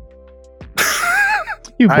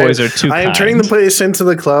 You boys are too I am kind. turning the place into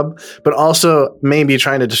the club, but also maybe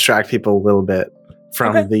trying to distract people a little bit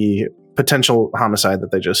from the potential homicide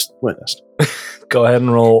that they just witnessed. Go ahead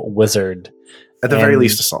and roll wizard. At the very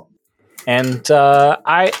least, assault. And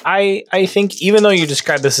I think even though you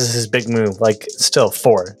describe this as his big move, like still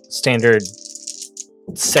 4 standard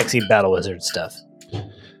sexy battle wizard stuff.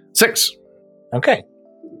 6. Okay.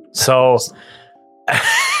 So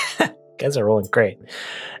guys are rolling great.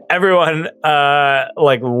 Everyone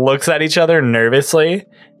like looks at each other nervously,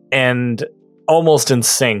 and almost in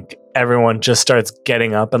sync, everyone just starts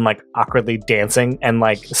getting up and like awkwardly dancing and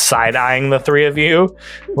like side-eyeing the three of you.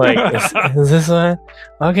 Like, is this one?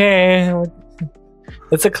 Okay.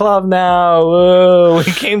 It's a club now. Whoa.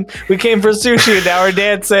 We came for sushi and now we're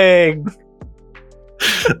dancing.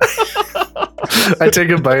 I take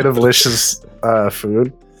a bite of Lish's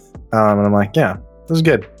food, and I'm like, yeah, this is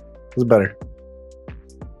good. This is better.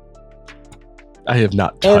 I have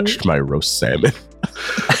not touched my roast salmon.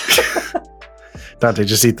 Dante,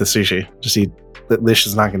 just eat the sushi. Just eat. Lish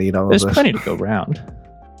is not going to eat all There's of this. plenty to go round.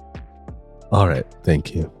 All right,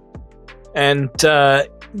 thank you. And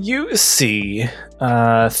you see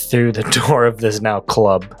through the door of this now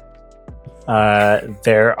club,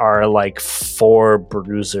 there are like 4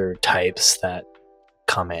 bruiser types that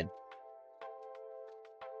come in.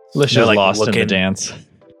 Lish They're, is like, lost in the looking- dance.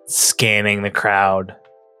 Scanning the crowd.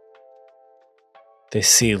 They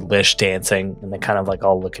see Lish dancing, and they kind of like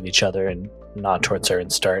all look at each other and nod towards her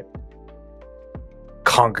and start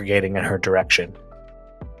congregating in her direction.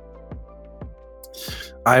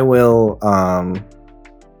 I will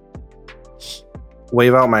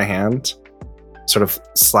wave out my hand, sort of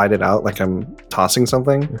slide it out like I'm tossing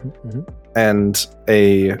something, and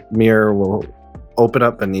a mirror will open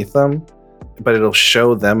up beneath them, but it'll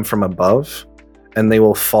show them from above, and they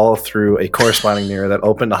will fall through a corresponding mirror that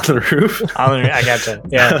opened on the roof. I gotcha.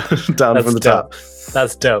 Yeah. Down That's from the dope. top.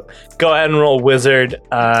 That's dope. Go ahead and roll wizard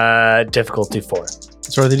difficulty 4.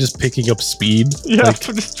 So are they just picking up speed? Yeah, Like,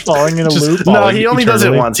 just falling in a just loop. No, falling he only does it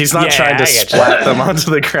eternally? once. He's not Yeah, trying to I getcha. splat them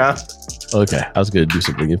onto the ground. Okay, I was going to do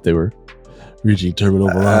something if they were reaching terminal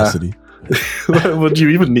velocity. Would you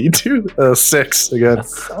even need to? 6 again.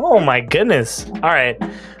 Oh my goodness. All right.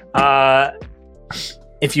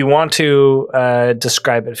 If you want to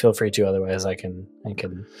describe it, feel free to. Otherwise, I can.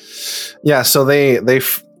 Yeah, so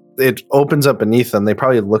it opens up beneath them. They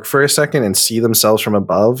probably look for a second and see themselves from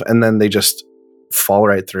above, and then they just fall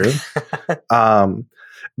right through.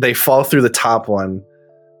 They fall through the top one,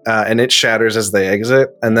 and it shatters as they exit,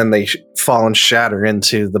 and then they fall and shatter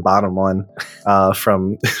into the bottom one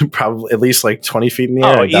from probably at least like 20 feet in the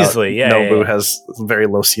air. Oh, I doubt easily. Yeah, Nobu yeah. has very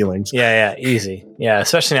low ceilings. Yeah, easy. Yeah,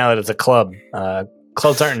 especially now that it's a club.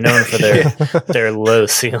 Clubs aren't known for their low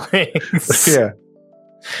ceilings. Yeah.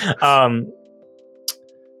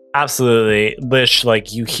 Absolutely. Lish,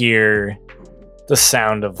 like you hear the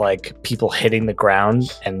sound of like people hitting the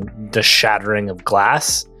ground and the shattering of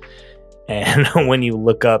glass. And when you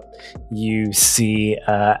look up, you see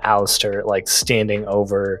Alistair like standing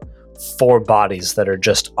over 4 bodies that are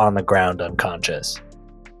just on the ground unconscious.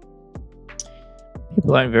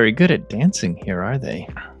 People aren't very good at dancing here, are they?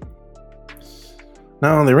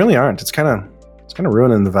 No, they really aren't. It's kind of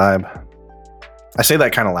ruining the vibe. I say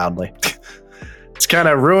that kind of loudly. It's kind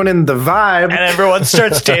of ruining the vibe. And everyone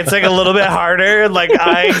starts dancing a little bit harder, like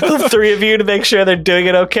eyeing the three of you to make sure they're doing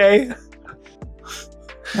it okay.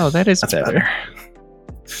 Oh, that's better.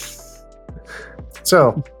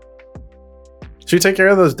 So, should we take care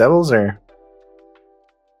of those devils, or?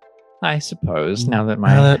 I suppose now that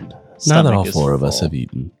my Now that all is four of us full. have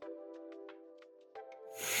eaten.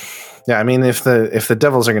 Yeah, I mean, if the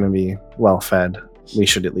devils are going to be well fed, we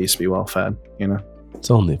should at least be well fed. You know. It's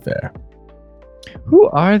only fair. Who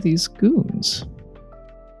are these goons?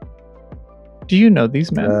 Do you know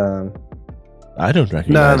these men? I don't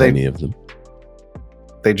recognize they- any of them.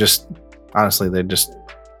 They just, honestly, they didn't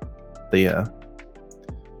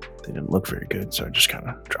look very good, so I just kind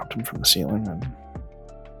of dropped them from the ceiling. And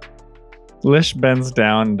Lish bends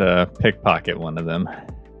down to pickpocket one of them.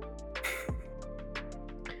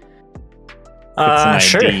 It's an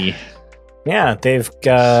Sure. ID. Yeah, they've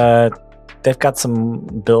got some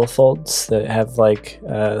billfolds that have like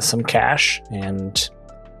some cash, and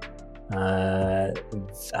I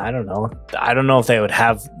don't know. I don't know if they would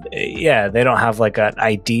have. Yeah, they don't have like an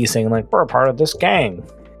ID saying like we're a part of this gang.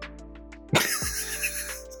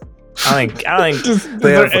 I don't think. Is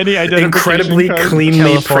They there have any incredibly identification card? cleanly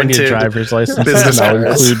California printed driver's license business does not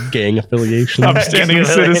cards. include gang affiliation. Upstanding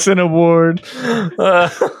Citizen Award.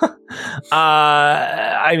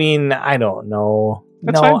 I mean, I don't know.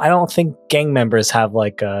 That's no, fine. I don't think gang members have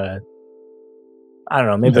like a. I don't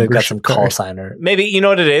know. Maybe they've got some Membership call card. signer. Maybe you know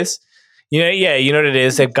what it is. You know what it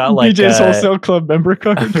is. They've got like BJ's Wholesale Club member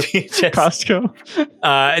card. BJ's.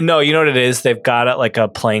 Costco. No, you know what it is. They've got like a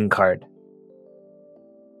playing card.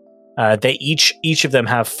 They each of them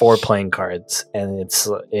have 4 playing cards, and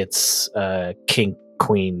it's King,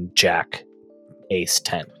 Queen, Jack, Ace,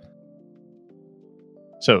 10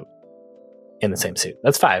 So in the same suit.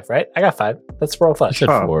 That's 5, right? I got 5. Let's roll I flush. said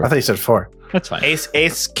oh, 4. I thought you said 4. that's fine.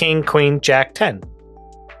 Ace, King, Queen, Jack, 10.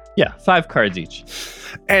 Yeah, 5 cards each.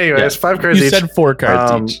 Anyways, 5 cards You each. said 4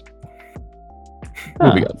 cards Um, each.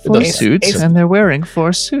 Moving on. It 4 doesn't matter. suits, Ace- and they're wearing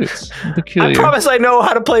 4 suits. Peculiar. I promise I know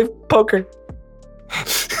how to play poker.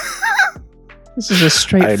 This is a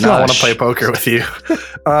straight I flush. do not want to play poker with you.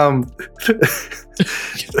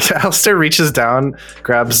 Alistair reaches down,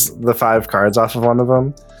 grabs the 5 cards off of one of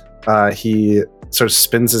them. He sort of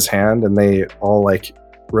spins his hand, and they all like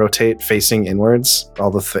rotate facing inwards. All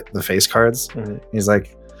the face cards. Mhm. He's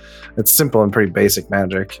like, "It's simple and pretty basic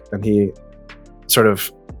magic." And he sort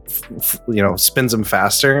of, spins them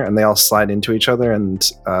faster, and they all slide into each other and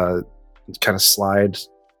kind of slide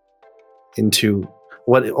into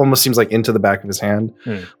what almost seems like into the back of his hand,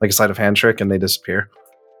 like a sleight of hand trick, and they disappear.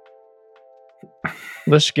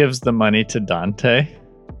 Lish gives the money to Dante.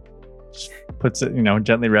 Just puts it,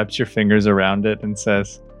 gently wraps your fingers around it and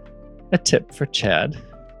says, "A tip for Chad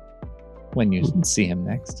when you see him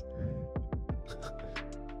next."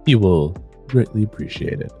 You will greatly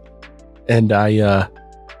appreciate it. And I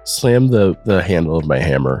slam the handle of my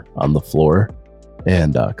hammer on the floor,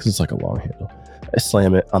 and because it's like a long handle, I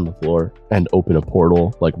slam it on the floor and open a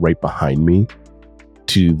portal like right behind me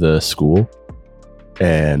to the school.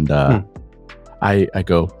 And I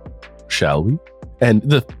go, "Shall we?"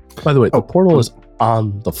 And by the way, the portal is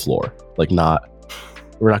on the floor, like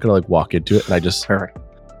we're not gonna like walk into it. And I just Perfect.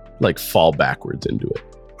 like fall backwards into it.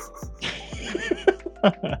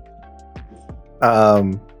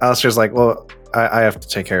 Alistair's like, "Well, I have to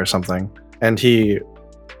take care of something," and he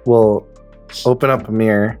will open up a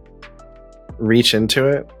mirror, reach into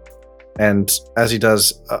it, and as he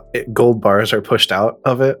does, gold bars are pushed out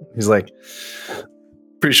of it. He's like,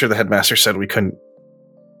 "Pretty sure the headmaster said we couldn't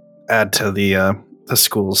add to the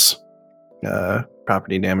school's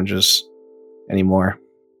property damages anymore."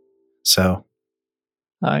 So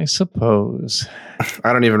I suppose.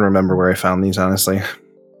 I don't even remember where I found these, honestly.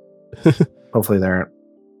 Hopefully they aren't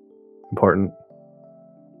important.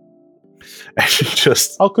 And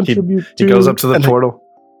I'll contribute. he goes up to the portal.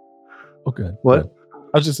 Okay. What?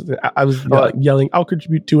 I was yelling, "I'll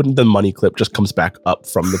contribute to it," and the money clip just comes back up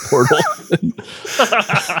from the portal.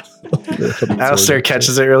 Alistair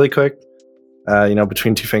catches it really quick,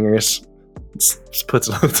 between 2 fingers. Just puts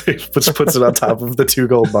it on the table, puts it on top of the 2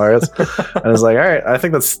 gold bars, and is like, "All right, I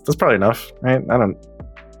think that's probably enough, right? I don't know.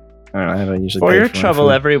 I don't usually For pay your my trouble,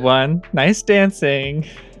 food." everyone. Nice dancing.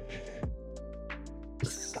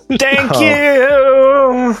 Thank Oh.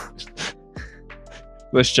 you.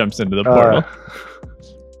 Lish jumps into the portal.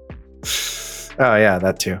 Oh yeah,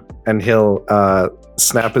 that too. And he'll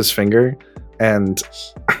snap his finger, and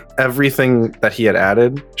everything that he had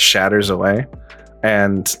added shatters away,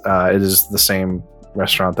 and it is the same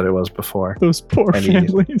restaurant that it was before. Those poor And he-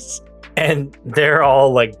 families. And they're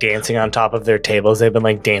all like dancing on top of their tables. They've been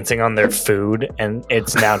like dancing on their food, and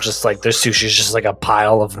it's now just like their sushi is just like a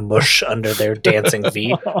pile of mush under their dancing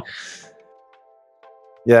feet.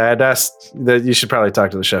 Yeah, I'd ask that you should probably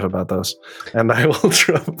talk to the chef about those. And I will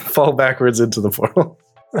fall backwards into the portal.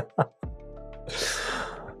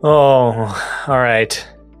 Oh, all right.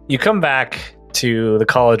 You come back to the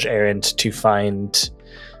college errand to find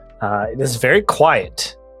it is very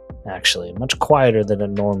quiet, actually, much quieter than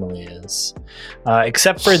it normally is,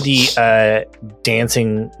 except for the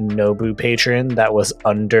dancing Nobu patron that was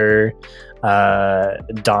under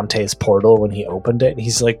Dante's portal when he opened it.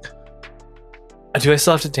 He's like, do I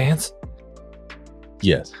still have to dance?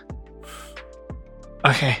 Yes.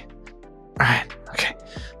 Okay. All right. Okay.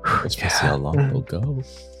 Let's see how long it'll go.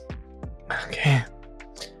 Okay.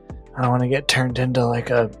 I don't want to get turned into like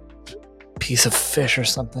a piece of fish or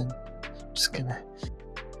something. Just gonna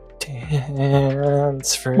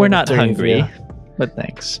dance for. We're not hungry, but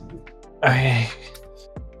thanks. Okay.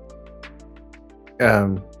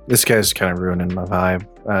 This guy's kind of ruining my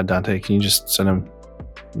vibe. Dante, can you just send him?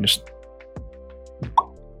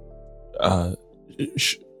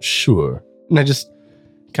 Sure. And I just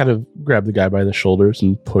kind of grab the guy by the shoulders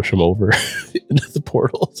and push him over into the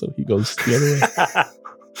portal so he goes the other way.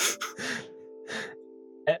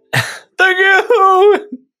 Thank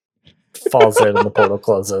you! Falls in and the portal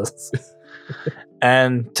closes.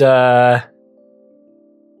 And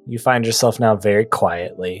you find yourself now very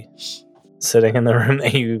quietly sitting in the room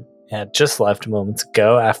that you had just left moments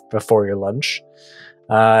ago before your lunch.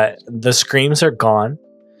 The screams are gone.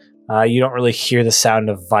 You don't really hear the sound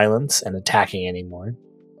of violence and attacking anymore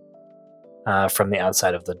from the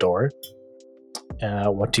outside of the door.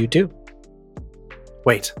 What do you do?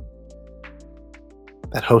 Wait.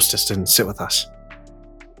 That hostess didn't sit with us.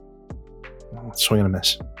 Swing and a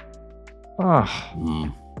miss.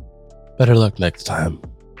 Better luck next time.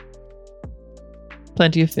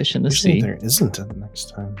 Plenty of fish in the sea. There isn't a next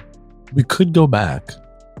time. We could go back.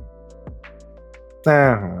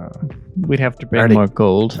 We'd have to bring more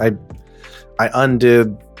gold. I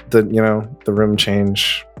undid the room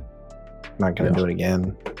change. Not gonna do it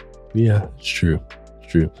again. Yeah, it's true.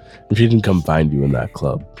 It's true. If she didn't come find you in that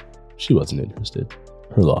club, she wasn't interested.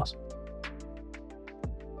 Her loss.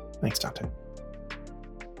 Thanks, Dante.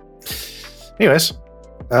 Anyways, it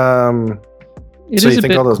so is you a think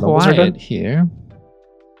bit all those nobles are quiet done? here.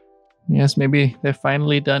 Yes, maybe they're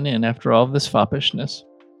finally done in after all of this foppishness.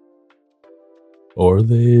 Or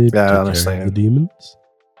they took honestly, care of the demons.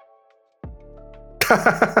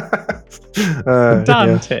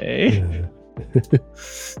 Dante.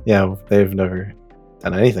 Yeah, they've never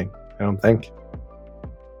done anything. I don't think.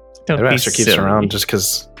 Don't The be master keeps silly. around just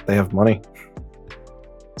because they have money.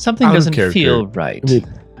 Something Out of doesn't character. feel right. I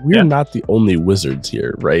mean, we're not the only wizards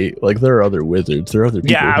here, right? Like, there are other wizards. There are other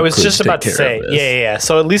people. Yeah, I who was could just take about to care say. of this. Yeah.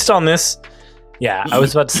 So at least on this, I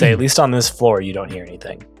was about to say, at least on this floor, you don't hear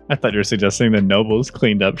anything. I thought you were suggesting the nobles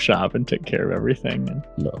cleaned up shop and took care of everything. And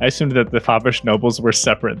No. I assumed that the foppish nobles were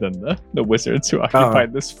separate than the wizards who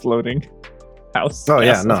occupied this floating house. Oh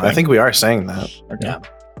yeah, castle no, I thing. think we are saying that. Okay. Yeah.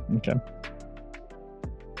 Okay.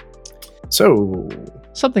 So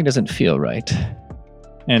Something doesn't feel right.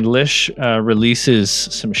 And Lish releases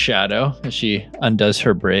some shadow as she undoes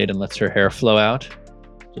her braid and lets her hair flow out,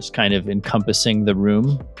 just kind of encompassing the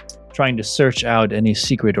room, trying to search out any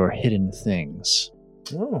secret or hidden things.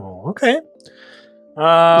 Oh, okay. Is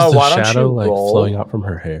Why the don't shadow you like roll? flowing out from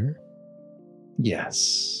her hair?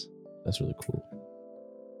 Yes. That's really cool.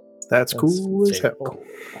 that's cool as very hell. cool.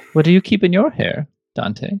 What do you keep in your hair,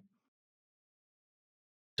 Dante?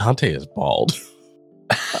 Dante is bald.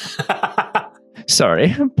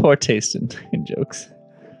 Sorry, poor taste in jokes.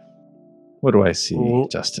 What do I see, L-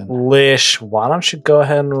 Justin? Lish, why don't you go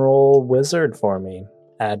ahead and roll wizard for me?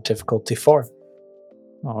 Add difficulty 4.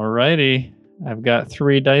 Alrighty. I've got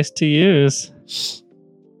 3 dice to use.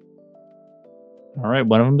 Alright,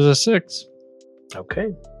 one of them is a 6.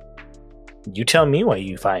 Okay. You tell me what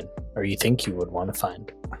you find, or you think you would want to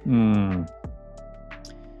find.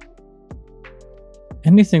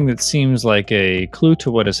 Anything that seems like a clue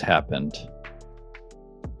to what has happened.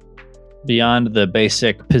 Beyond the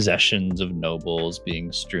basic possessions of nobles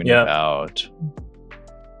being strewn Yep. about.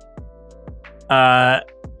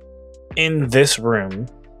 In this room,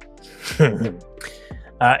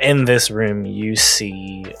 you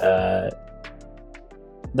see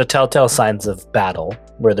the telltale signs of battle,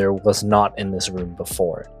 where there was not in this room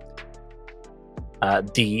before.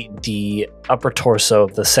 The upper torso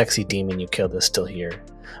of the sexy demon you killed is still here,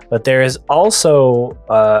 but there is also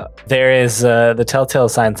the telltale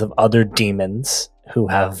signs of other demons who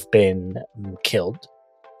have been killed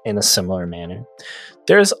in a similar manner.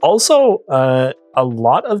 There's also a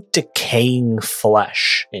lot of decaying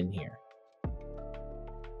flesh in here.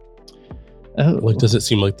 Oh, Like, does it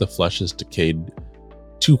seem like the flesh has decayed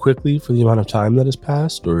too quickly for the amount of time that has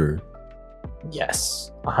passed, or?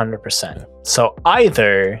 Yes, 100%. So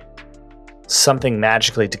either something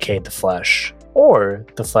magically decayed the flesh, or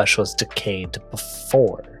the flesh was decayed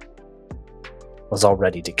before, was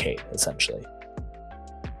already decayed, essentially.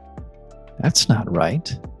 that's not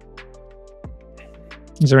right.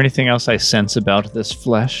 Is there anything else I sense about this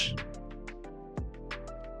flesh?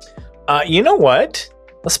 You know what?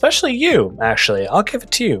 Especially you, actually. I'll give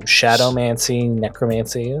it to you. Shadowmancy,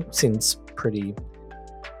 necromancy, seems pretty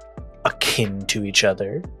akin to each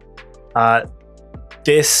other.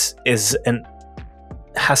 This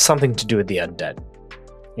has something to do with the undead.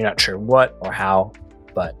 You're not sure what or how,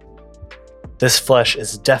 but this flesh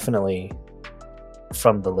is definitely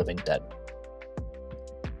from the living dead.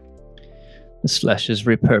 This flesh is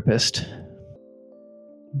repurposed.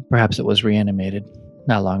 Perhaps it was reanimated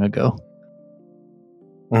not long ago.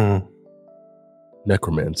 Mm.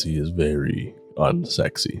 Necromancy is very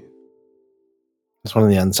unsexy. It's one of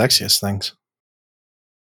the unsexiest things.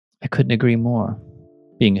 I couldn't agree more,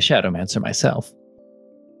 being a shadowmancer myself.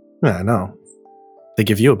 Yeah, I know. They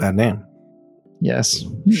give you a bad name. Yes,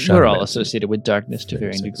 we're all Shadowmancy. associated with darkness to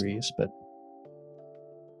Very varying sexy. degrees, but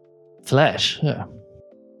flesh.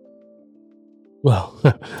 Well,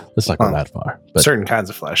 let's not go Well, that far. But Certain kinds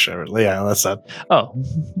of flesh. Yeah, that's that Oh,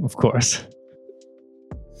 of course.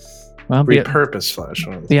 Well, be repurposed flesh.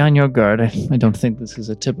 on your guard. I don't think this is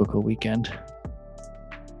a typical weekend.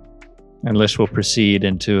 And Lish will proceed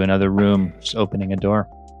into another room, just opening a door.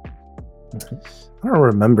 I don't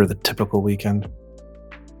remember the typical weekend.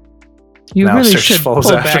 You Now really Alistair should falls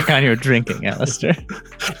pull after. back on your drinking, Alistair.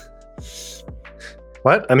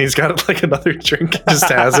 What? And he's got like another drink. He just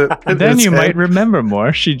has it. in Then his you hand. might remember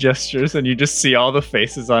more. She gestures, and you just see all the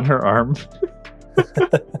faces on her arm.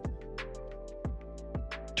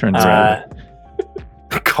 Turns around.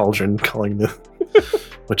 Cauldron calling the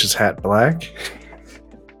witch's hat black.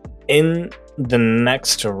 In the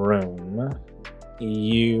next room,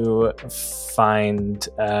 you find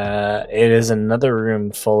it is another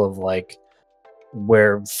room full of like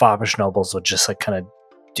where foppish nobles would just like kind of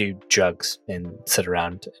do drugs and sit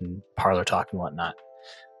around and parlor talk and whatnot.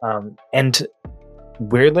 And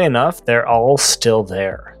weirdly enough, they're all still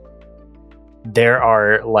there. There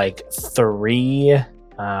are like 3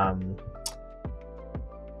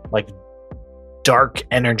 like dark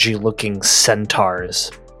energy looking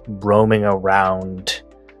centaurs roaming around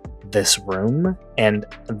this room, and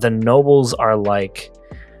the nobles are like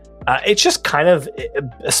it's just kind of,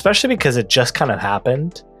 especially because it just kind of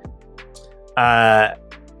happened,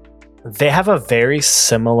 they have a very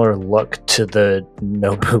similar look to the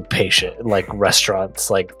Nobu patient like restaurants.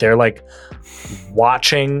 Like they're like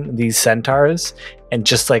watching these centaurs and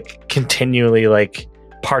just like continually like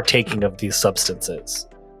partaking of these substances.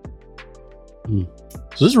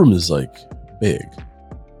 so this room is like big,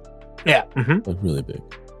 Yeah. Mm-hmm. like really big.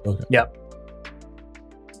 Okay. Yep.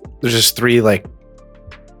 There's just 3 like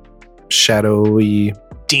shadowy.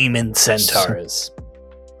 Demon centaurs.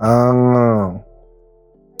 Oh,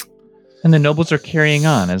 And the nobles are carrying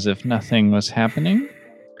on as if nothing was happening.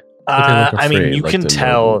 But they look I mean, afraid, you like can the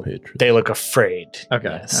tell noble patrons. they look afraid. Okay,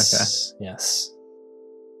 Yes. Yes.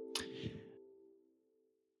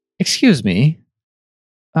 Excuse me.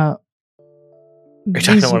 You're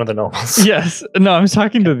talking to one of the nobles. Yes. No, I'm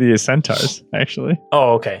talking to the centaurs, actually.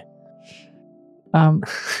 Oh, okay.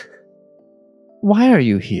 Why are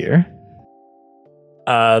you here?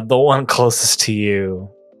 The one closest to you,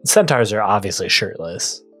 centaurs are obviously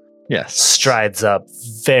shirtless, Yes. strides up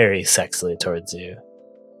very sexily towards you.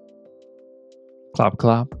 Clop,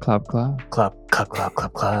 clop, clop, clop. Clap, clap, clap,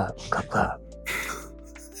 clap, clap, clap, clap.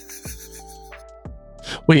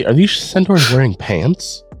 Wait, are these centaurs wearing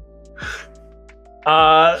pants?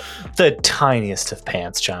 The tiniest of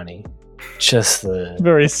pants, Johnny. Just the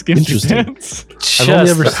Very skimpy Interesting. pants. I've only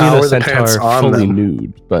just ever the, seen how a are the pants centaur on fully them?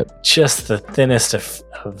 nude, but just the thinnest of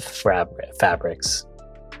fabrics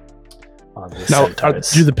on the now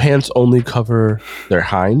centaurs. do the pants only cover their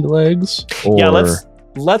hind legs? Or Yeah,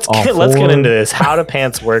 let's all get 4? into this. How do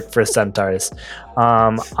pants work for centaurs?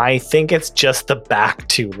 I think it's just the back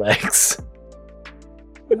 2 legs.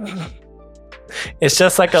 It's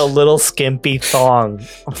just like a little skimpy thong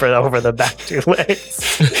for over the back 2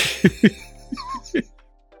 legs.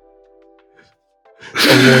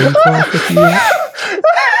 a loincloth, if you will?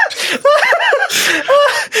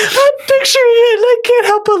 I'm picturing it and I can't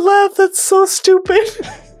help but laugh. That's so stupid.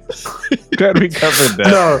 Glad we covered that.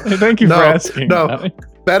 No, Thank you no, for asking. no. Johnny.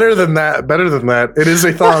 Better than that. It is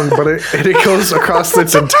a thong, but it goes across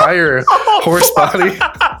its entire horse body.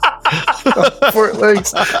 4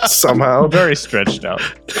 legs somehow. Very stretched out.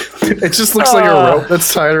 It just looks like a rope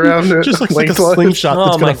that's tied around it. Just looks like a slingshot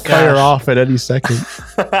that's going to fire off at any second.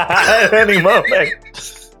 At any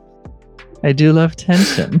moment. I do love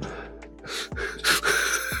tension.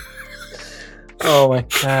 Oh my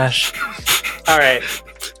gosh. All right.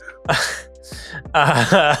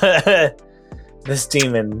 This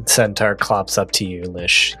demon centaur clops up to you,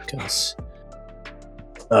 Lish. Goes,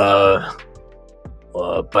 by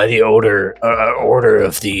the order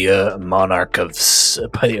of the monarch of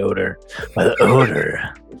by the odor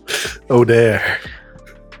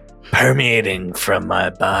permeating from my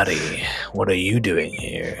body. What are you doing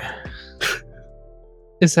here?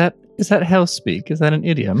 Is that hell speak? Is that an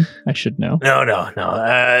idiom? I should know.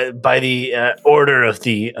 No. By the order of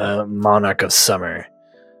the monarch of summer,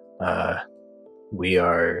 we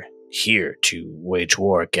are here to wage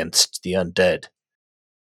war against the undead.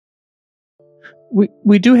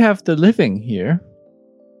 We do have the living here.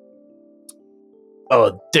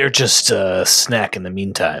 Oh, they're just a snack in the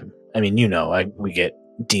meantime. I mean,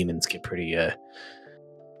 demons get pretty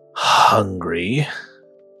hungry.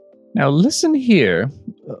 Now listen here,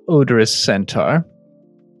 odorous centaur.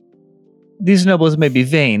 These nobles may be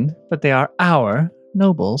vain, but they are our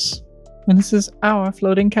nobles. And this is our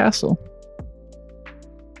floating castle.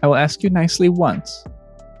 I will ask you nicely once.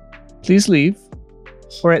 Please leave,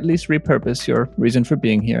 or at least repurpose your reason for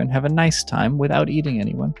being here and have a nice time without eating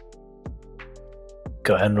anyone.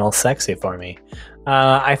 Go ahead and roll sexy for me.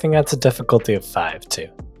 I think that's a difficulty of 5, too.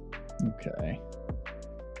 Okay.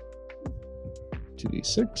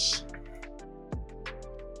 2d6.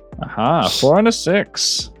 Aha, 4 and a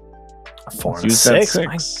 6. 4 and a Use that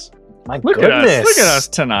 6? My Look goodness. at us! Look at us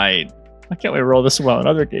tonight. Why can't we roll this well in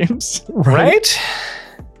other games? Right?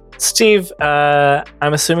 Steve,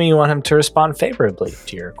 I'm assuming you want him to respond favorably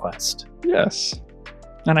to your request. Yes.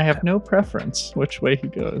 And I have no preference which way he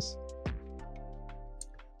goes.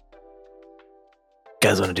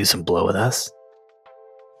 Guys want to do some blow with us?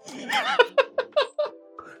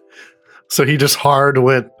 So he just hard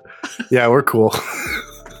went, yeah, we're cool.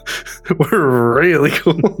 We're really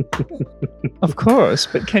cool. Of course,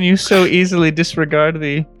 but can you so easily disregard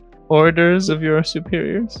the orders of your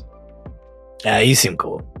superiors? Yeah, you seem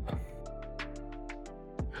cool.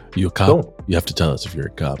 You a cop? Cool. You have to tell us if you're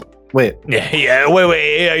a cop. Wait, Yeah,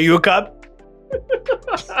 wait, are you a cop?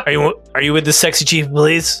 Are you with the sexy chief of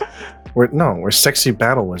police? we're sexy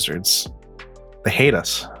battle wizards. They hate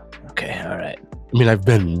us. Okay, all right. I mean, I've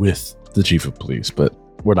been with the chief of police, but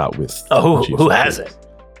we're not with. Oh, the chief who of has police. it?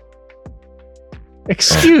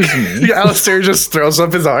 Excuse me. Alistair just throws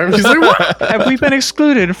up his arms. He's like, what? Have we been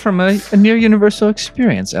excluded from a near universal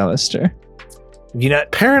experience, Alistair? You not?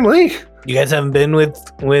 Apparently. You guys haven't been with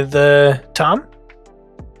Tom?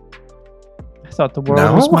 I thought the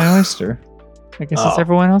world was No. my oyster. I guess it's Oh.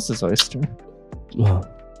 everyone else's oyster. Well,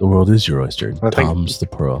 the world is your oyster. I think- Tom's the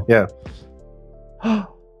pearl. Yeah.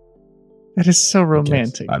 That is so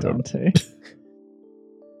romantic, I don't- Dante.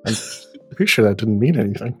 Pretty sure that didn't mean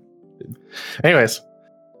anything. Anyways,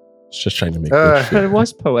 It's just trying to make Uh, good shit. But it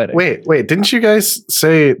was poetic. wait, didn't you guys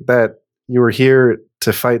say that you were here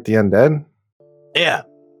to fight the undead? Yeah.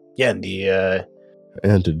 Yeah, in the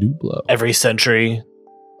And to do blow. every century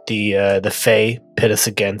the Fae pit us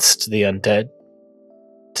against the undead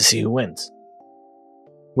to see who wins.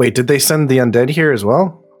 Wait, did they send the undead here as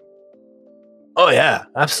well? Oh yeah,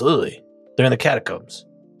 absolutely. They're in the catacombs.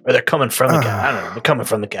 Or they're coming from the I don't know. They're coming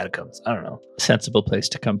from the catacombs. I don't know. Sensible place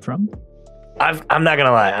to come from. I'm not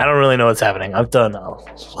gonna lie. I don't really know what's happening. I've done a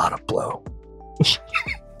lot of blow.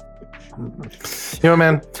 You know,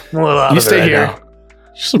 man, I'm a little out you of it stay right here. now.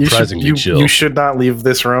 Surprisingly chill. You should not leave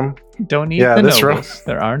this room. Don't eat Yeah, the this room. nobles.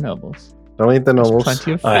 There are nobles. Don't eat the There's nobles.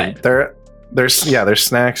 plenty of food. All right. There's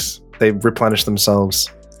snacks. They replenish themselves.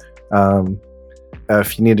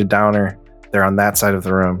 If you need a downer, they're on that side of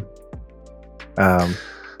the room.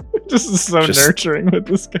 This is so Just- nurturing with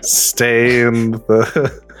this guy. Stay in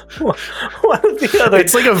the. One of the other.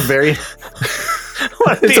 It's like a very.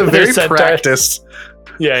 one of the It's a other very centaurs- practiced.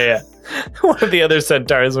 Yeah. One of the other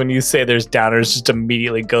centaurs, when you say there's downers, just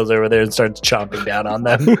immediately goes over there and starts chomping down on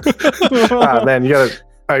them. Ah, man, you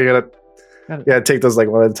gotta take those like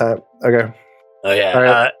one at a time. Okay. Oh yeah. All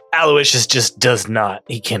right. Aloysius just does not.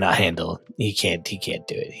 He cannot handle. He can't do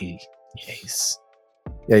it. He's.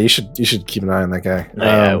 Yeah, you should keep an eye on that guy.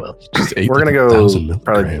 I will. Just ate We're gonna the go 1,000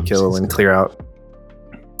 probably milligrams. kill and clear out.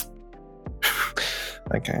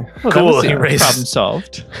 Okay. Well, Cool, That was he the raised- problem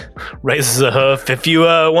solved. Raises a hoof. If you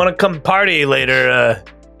want to come party later,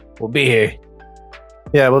 we'll be here.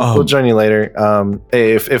 Yeah, we'll join you later.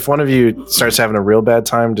 Hey, if one of you starts having a real bad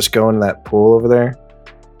time, just go in that pool over there.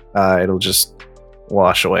 It'll just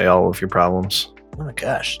wash away all of your problems. Oh my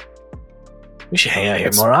gosh. We should hang out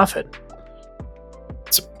here more often.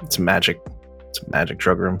 It's a magic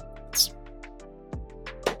drug room. It's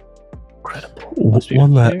incredible.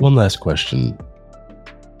 One last question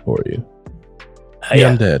for you. The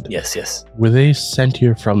undead. Yes. Were they sent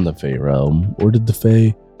here from the Fae realm, or did the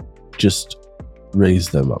Fae just raise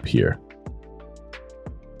them up here?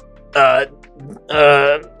 I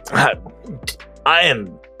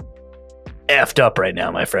am effed up right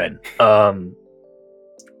now, my friend.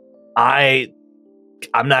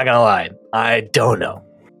 I'm not gonna lie. I don't know.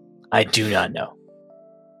 I do not know.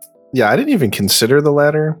 Yeah, I didn't even consider the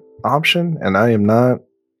latter option, and I am not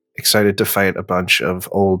excited to fight a bunch of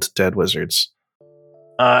old dead wizards.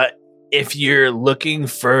 If you're looking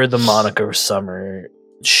for the Monica Summer,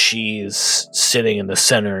 she's sitting in the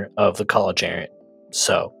center of the college errant.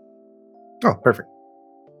 So, oh, perfect.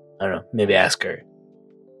 I don't know. Maybe ask her.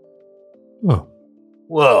 Oh.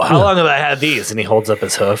 Whoa! How long have I had these? And he holds up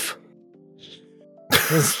his hoof.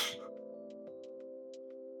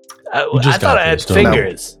 I thought I had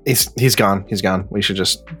fingers. No, he's gone. He's gone. We should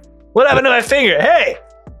just. What happened to my finger? Hey,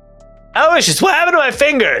 Aloysius, what happened to my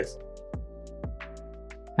fingers?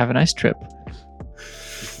 Have a nice trip.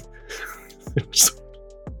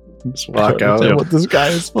 just walk out. What this guy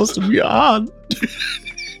is supposed to be on?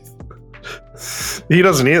 He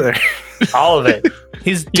doesn't either. All of it.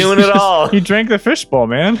 He's doing it all. He drank the fishbowl,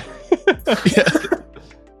 man.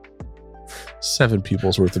 7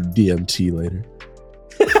 people's worth of DMT later.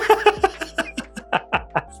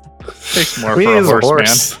 Takes more for a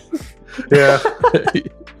horse, man. Yeah.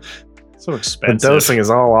 So expensive. The dosing is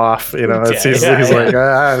all off. You know, he's like,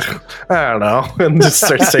 I don't know. And just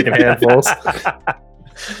starts taking handfuls.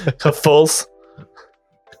 Fulls.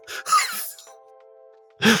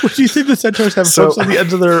 What do you think the centaurs have hooks on the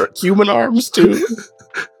ends of their human arms too?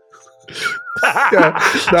 Yeah.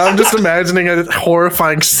 Now I'm just imagining a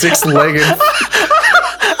horrifying 6-legged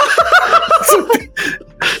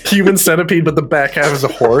human centipede, but the back half is a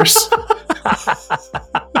horse.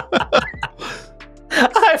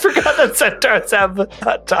 I forgot that centaurs have the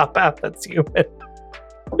top half that's human.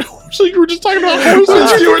 So you were just talking about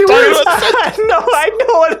horses. You were talking about centaurs. No, I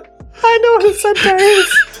know what a centaur is.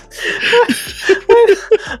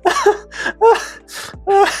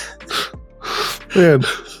 Man,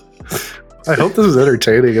 I hope this is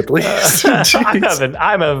entertaining at least. I'm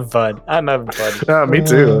having fun. Me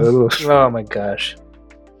too. Oh my gosh.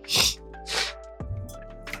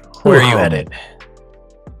 Where are you headed?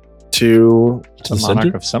 To the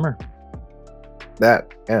Monarch of Summer.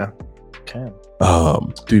 That, yeah. Okay.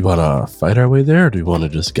 Do we want to fight our way there, or do we want to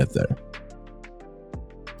just get there?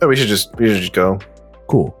 Oh, we should just go.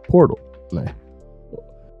 Cool. Portal. Nice.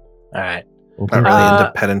 All right. Not really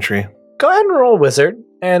into pedantry. Go ahead and roll wizard,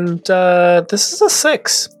 and this is a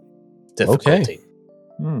 6 difficulty.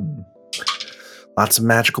 Okay. Lots of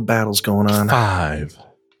magical battles going on. 5.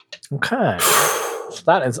 Okay. So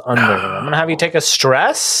that is under. I'm gonna have you take a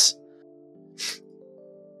stress.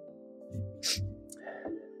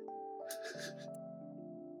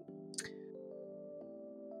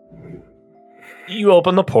 You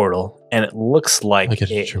open the portal, and it looks like I get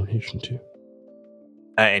determination too.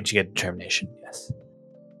 And you get determination. Yes.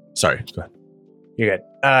 Sorry. Go ahead. You're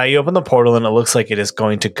good. You open the portal, and it looks like it is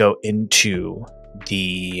going to go into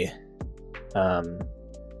the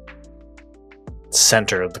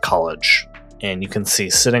center of the college. And you can see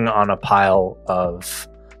sitting on a pile of,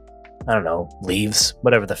 I don't know, leaves,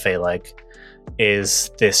 whatever the Fae like,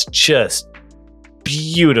 is this just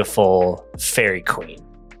beautiful fairy queen.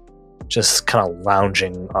 Just kind of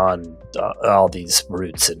lounging on all these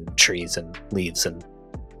roots and trees and leaves and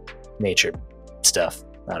nature stuff.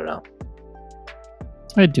 I don't know.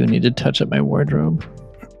 I do need to touch up my wardrobe.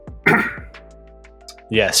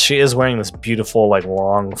 Yes, she is wearing this beautiful, like,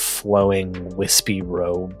 long, flowing, wispy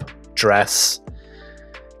robe dress.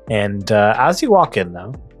 And as you walk in,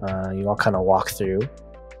 though, you all kind of walk through,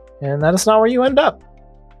 and that is not where you end up.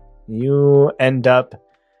 You end up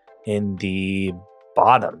in the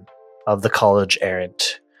bottom of the college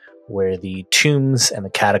errant, where the tombs and the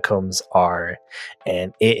catacombs are,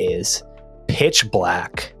 and it is pitch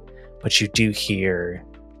black, but you do hear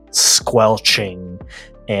squelching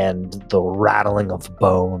and the rattling of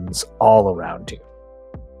bones all around you.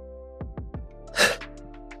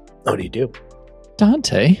 What do you do?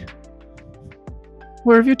 Dante,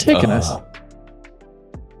 where have you taken us?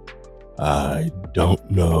 I don't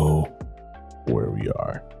know where we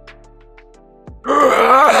are.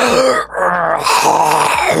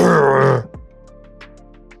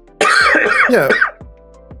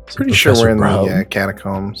 pretty sure we're in the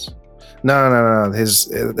catacombs. No. His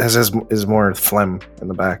is more phlegm in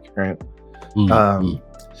the back, right?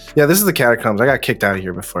 Yeah, this is the catacombs. I got kicked out of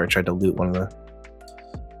here before I tried to loot one of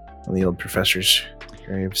the old professor's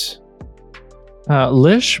graves.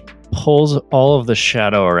 Lish pulls all of the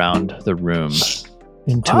shadow around the room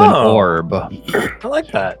into an orb. I like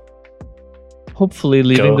that. Hopefully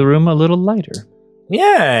leaving the room a little lighter.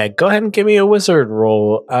 Yeah, go ahead and give me a wizard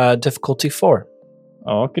roll, difficulty 4.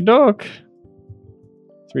 Okie doke.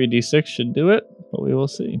 3d6 should do it, but we will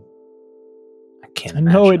see. I can't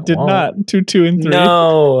imagine. No, it did not. 2, 2, and 3.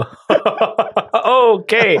 No.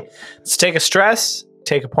 Okay. Let's take a stress.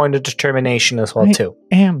 Take a point of determination as well, too.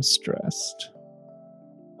 I am stressed.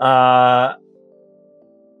 I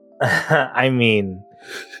mean,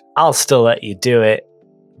 I'll still let you do it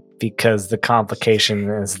because the complication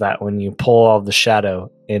is that when you pull all the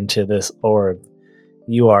shadow into this orb,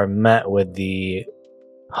 you are met with the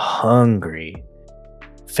hungry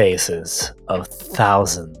faces of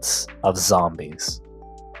thousands of zombies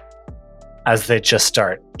as they just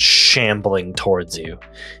start shambling towards you,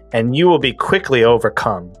 and you will be quickly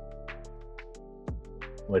overcome.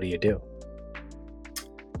 What do you do?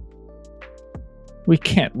 We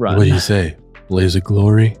can't run. What do you say? Blaze of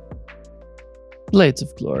glory? Blades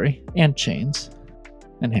of glory and chains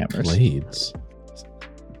and hammers. Blades.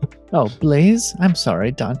 Oh, Blaze? I'm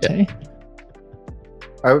sorry, Dante.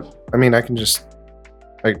 Yeah. I mean, I can just...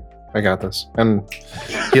 I got this. And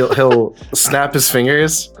he'll snap his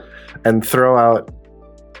fingers and throw out...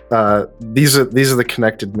 These are the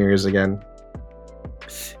connected mirrors again.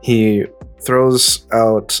 He throws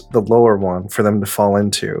out the lower one for them to fall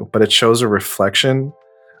into, but it shows a reflection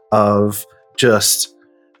of just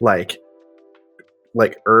like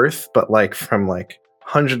earth, but like from like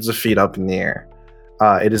hundreds of feet up in the air.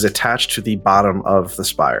 It is attached to the bottom of the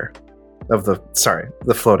spire of the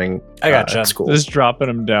floating I gotcha. school. Just dropping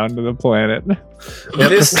them down to the planet.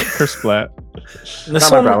 This Kersplat.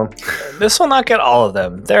 This will not get all of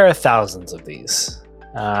them. There are thousands of these.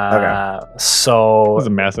 Okay. So It's a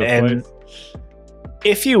massive place.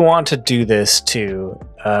 If you want to do this too,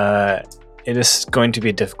 it is going to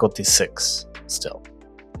be difficulty 6 still.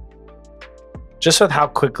 Just with how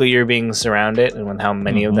quickly you're being surrounded and with how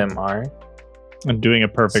many of them are. And doing a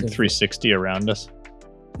perfect 360 around us.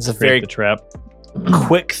 It's a very the trap.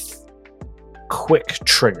 quick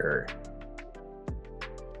trigger.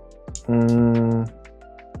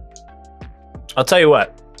 I'll tell you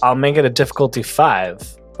what. I'll make it a difficulty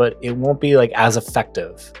 5, but it won't be like as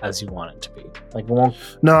effective as you want it to be. Like, it won't.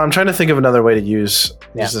 No, I'm trying to think of another way to use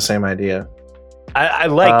the same idea. I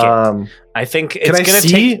like it. I think it's going to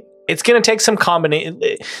take. It's going to take some combination.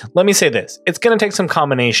 Let me say this: it's going to take some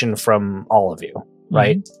combination from all of you,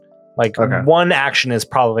 right? Like one action is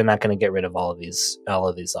probably not going to get rid of all of these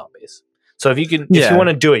zombies. So if you want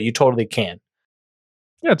to do it, you totally can.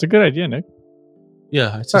 Yeah, it's a good idea, Nick.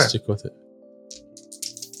 Yeah, I stick with it.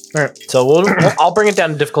 All right. So I'll bring it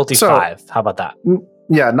down to difficulty 5. How about that?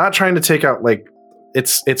 Yeah, not trying to take out like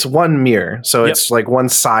it's one mirror, so it's like one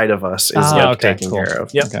side of us is taken care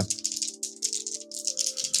of. Yep. Okay.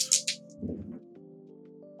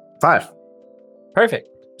 5. Perfect.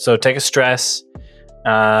 So take a stress.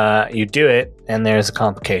 You do it, and there's a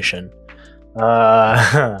complication.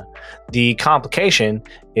 The complication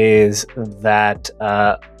is that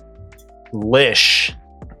Lish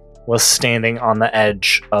was standing on the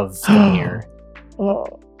edge of the mirror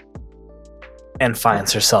and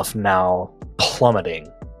finds herself now plummeting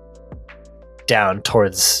down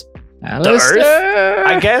towards the earth,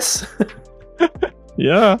 I guess.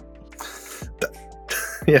 Yeah.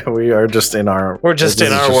 Yeah, we are just in our... We're just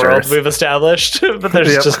in our world Earth. We've established, but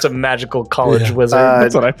there's just a magical college wizard.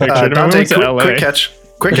 That's what I pictured. Dante, quick catch.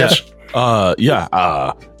 Quick catch.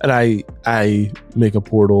 And I make a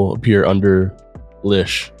portal appear under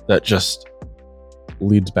Lish that just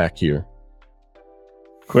leads back here.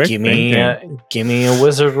 Quick, give me a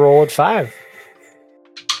wizard roll at 5.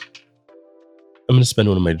 I'm going to spend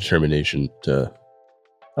one of my determination to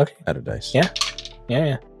add a dice. Yeah.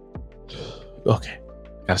 Okay.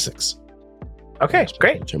 Got a 6. Okay,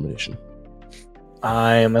 great. Determination.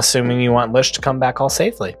 I'm assuming you want Lish to come back all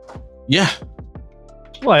safely. Yeah.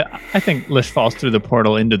 Well, I think Lish falls through the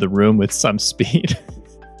portal into the room with some speed.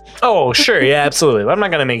 Oh, sure. Yeah, absolutely. I'm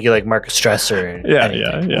not going to make you like mark a stress or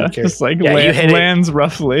anything. Yeah. Just like lands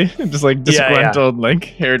roughly, just like disgruntled, like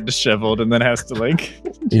hair disheveled, and then has to like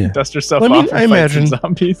dust herself off. I imagine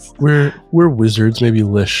zombies. We're wizards. Maybe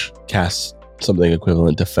Lish casts something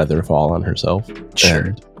equivalent to feather fall on herself.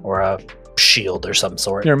 Sure. Or a shield or some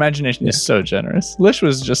sort. Your imagination is so generous. Lish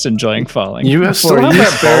was just enjoying falling. You still have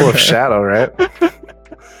that ball of shadow, right?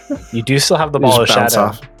 You do still have the ball of Just bounce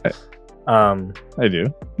shadow. off. I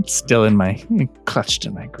do. It's still clutched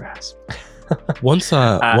in my grasp. Once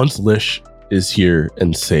Lish is here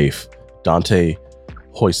and safe, Dante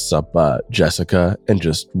hoists up Jessica and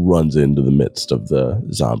just runs into the midst of the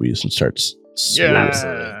zombies and starts swinging.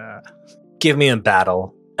 Absolutely. Give me a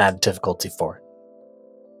battle at difficulty 4.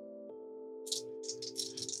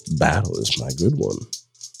 Battle is my good one.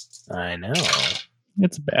 I know.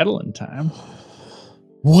 It's battling time.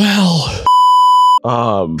 Well,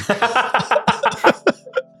 I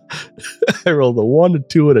rolled a 1, a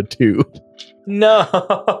 2, and a 2. No.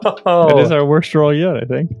 That is our worst roll yet, I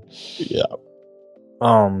think. Yeah.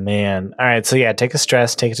 Oh man. All right. So yeah, take a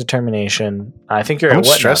stress, take a determination. I think you're How at much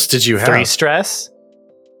what stress now? did you have? 3 stress.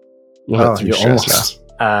 Well, You almost.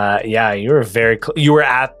 Yeah, you were very close. You were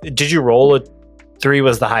at. Did you roll a 3?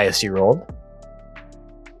 Was the highest you rolled?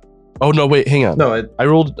 Oh no! Wait, hang on. No, I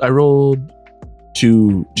rolled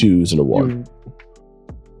 2 2s and a 1.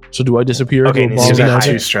 So do I disappear? Okay, into a it needs ball to of be magic?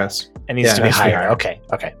 higher. 2 stress. It needs Yeah, to it be has to be higher. higher.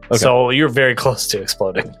 Okay. So you're very close to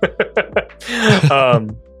exploding.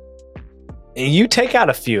 You take out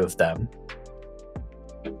a few of them,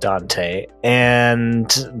 Dante, and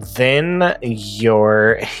then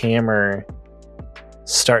your hammer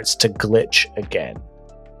starts to glitch again.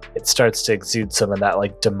 It starts to exude some of that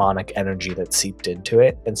like demonic energy that seeped into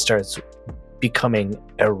it and starts becoming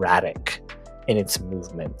erratic in its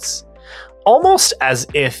movements. Almost as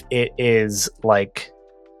if it is like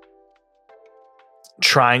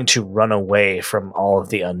trying to run away from all of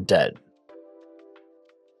the undead.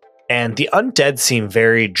 And the undead seem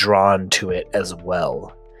very drawn to it as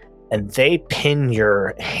well. And they pin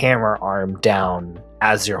your hammer arm down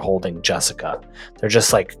as you're holding Jessica. They're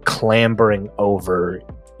just like clambering over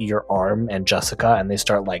your arm and Jessica, and they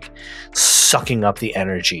start like sucking up the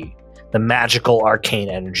energy, the magical arcane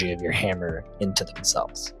energy of your hammer into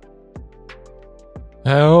themselves.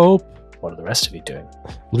 Help! What are the rest of you doing?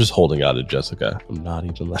 I'm just holding on to Jessica. I'm not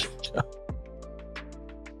even letting go.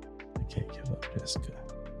 I can't give up Jessica.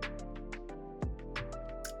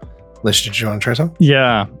 Lish, did you want to try something?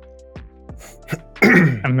 Yeah.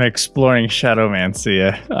 I'm exploring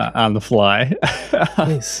Shadowmancy on the fly.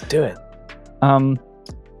 Please do it.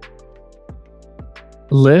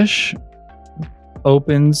 Lish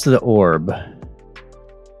opens the orb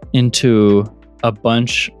into a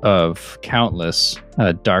bunch of countless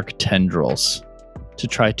dark tendrils to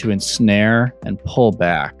try to ensnare and pull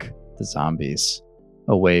back the zombies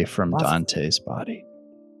away from Love it. Dante's body.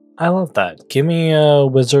 I love that. Give me a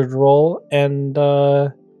wizard roll and I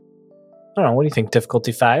don't know, what do you think?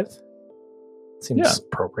 Difficulty 5? Seems Yeah.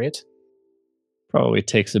 appropriate. Probably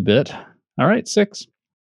takes a bit. All right, 6.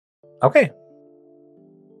 Okay.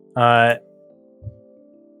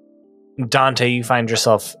 Dante, you find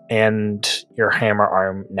yourself and your hammer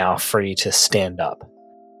arm now free to stand up.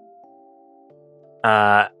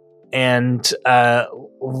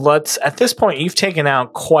 Let's at this point you've taken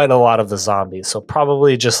out quite a lot of the zombies, so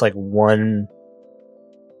probably just like one.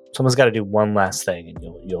 Someone's got to do one last thing, and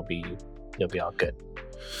you'll be all good.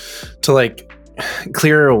 To like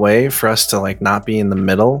clear a way for us to like not be in the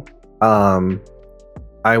middle,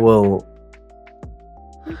 I will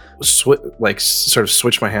sort of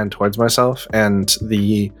switch my hand towards myself, and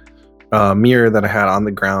the mirror that I had on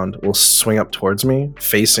the ground will swing up towards me,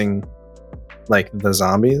 facing like the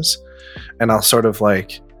zombies, and I'll sort of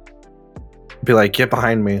like be like, get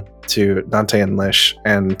behind me to Dante and Lish,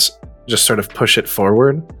 and just sort of push it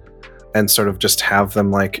forward and sort of just have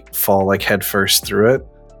them like fall like head first through it.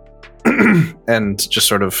 And just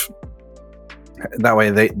sort of that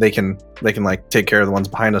way they can like take care of the ones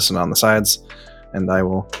behind us and on the sides, and I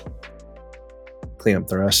will clean up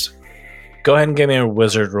the rest. Go ahead and give me a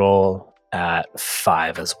wizard roll at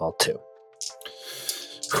 5 as well too.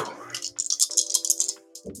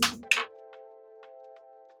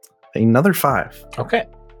 Another 5. Okay,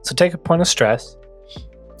 so take a point of stress.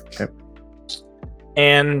 Okay.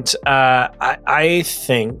 And I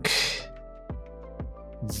think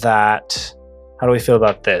that, how do we feel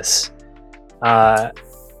about this?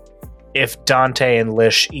 If Dante and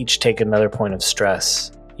Lish each take another point of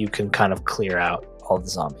stress, you can kind of clear out all the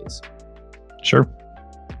zombies. Sure.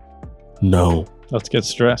 No. Let's get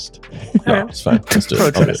stressed. No, it's fine. Let's do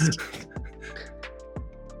it. Protest.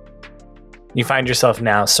 You find yourself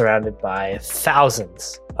now surrounded by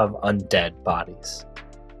thousands of undead bodies.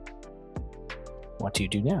 What do you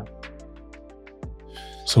do now?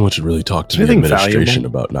 Someone should really talk to the Anything administration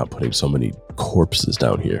valuable? about not putting so many corpses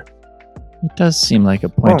down here. It does seem like a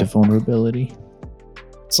point Oh. of vulnerability.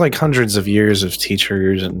 It's like hundreds of years of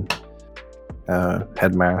teachers and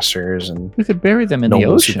headmasters and We could bury them in the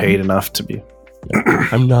nobles who ocean. paid enough to be.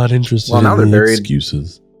 I'm not interested Well, now in they're the buried.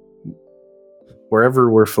 excuses.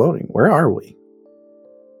 Wherever we're floating, where are we?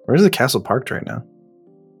 Where's the castle parked right now?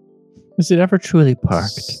 Was it ever truly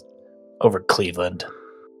parked? Over Cleveland.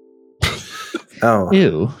 Oh,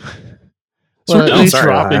 Ew. So Well, we're at least,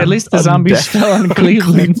 sorry, Ohio. at least the zombies fell on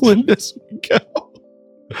Cleveland. as we go.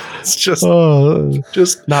 it's just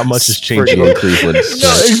Just not much is changing in Cleveland.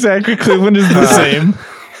 No, exactly. Cleveland is the same.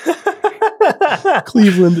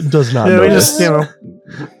 Cleveland does not Yeah, know we this. just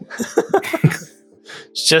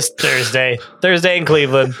It's just Thursday. Thursday in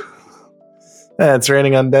Cleveland. Yeah, it's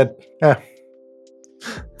raining undead. Yeah.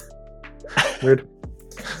 Weird.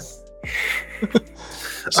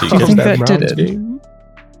 So you I guys think that that did Browns it. game?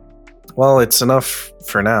 Well, it's enough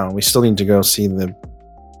for now. We still need to go see the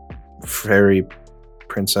fairy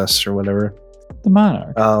princess or whatever. The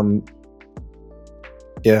monarch.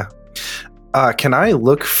 Yeah. Can I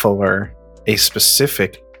look for a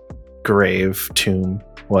specific grave, tomb,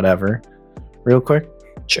 whatever, real quick?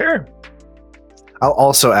 Sure. I'll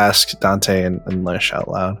also ask Dante and Lish out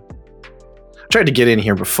loud. I tried to get in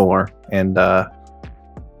here before, and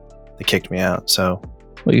they kicked me out. So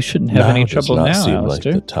Well, you shouldn't have Now any does trouble not now, seem like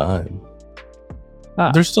Alistair. the time.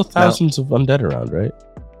 Ah. There's still thousands of undead around, right?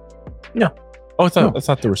 No. Oh, I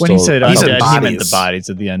thought there were When still. he said He said undead, he meant bodies. the bodies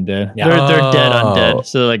of the undead. Yeah. They're dead Oh. undead.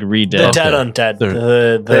 So they're like re-dead. The Okay. dead undead.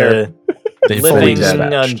 They're- The They've living fully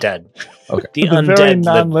dispatched. undead. Okay. The The very undead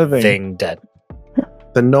non-living. living dead.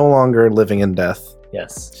 the no longer living in death.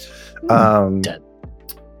 Yes. Dead.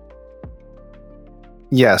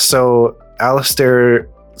 Yeah, so Alistair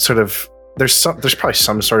sort of there's probably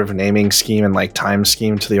some sort of naming scheme and like time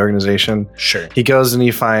scheme to the organization. Sure. He goes and he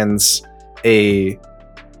finds a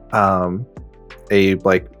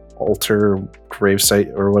like altar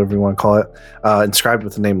gravesite or whatever you want to call it, inscribed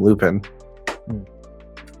with the name Lupin.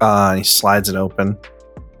 And he slides it open.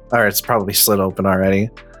 Or it's probably slid open already.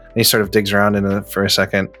 And he sort of digs around in it for a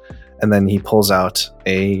second, and then he pulls out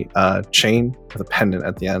a chain with a pendant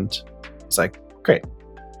at the end. It's like, great.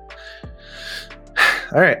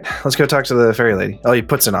 All right, let's go talk to the fairy lady. Oh, he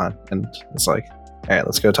puts it on, and it's like, all right,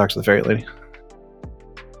 let's go talk to the fairy lady.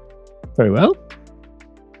 Very well.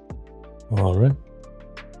 All right.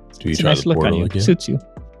 Do you It's a try nice the look on portal you. again? Suits you.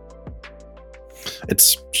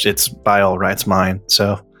 It's by all rights mine,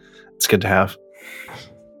 so it's good to have.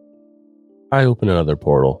 I open another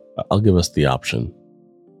portal. I'll give us the option.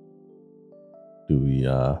 Do we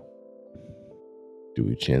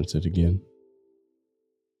chance it again?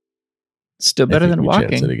 Still I better think than we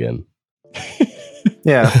chance it walking. again.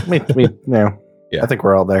 Yeah, Yeah. I think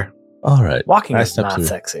we're all there. All right. Walking I is step not to-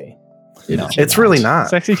 sexy. No. It's really not.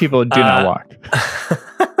 Sexy people do not walk.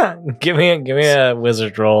 give me a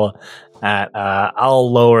wizard roll at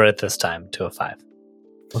I'll lower it this time to a 5.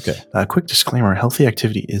 Okay. Quick disclaimer: healthy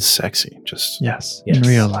activity is sexy. Just Yes. Yes. In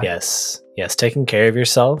real life. Yes, taking care of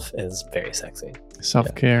yourself is very sexy.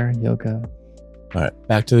 Self-care, yoga. All right.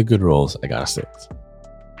 Back to the good rolls. I got a 6.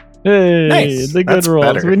 Hey, Nice. the good That's rolls.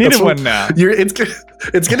 better. We needed That's what- one now.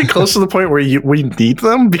 it's getting close to the point where we need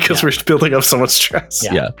them because Yeah. we're building up so much stress.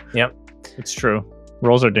 Yeah. Yeah. It's true.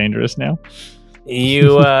 Rolls are dangerous now.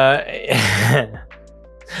 You I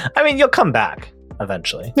mean, you'll come back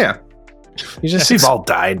eventually. Yeah. You just We've all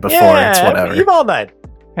died before. It's whatever. You've all died.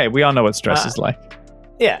 Hey, we all know what stress is like.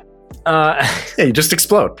 Yeah. Yeah, you just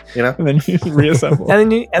explode. You know. And then you reassemble. and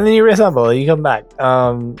then you reassemble. You come back.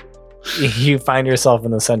 You find yourself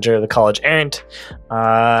in the center of the college errant.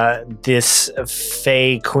 This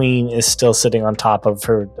Fey queen is still sitting on top of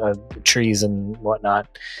her trees and whatnot.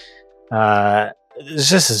 It's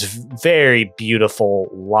just this very beautiful,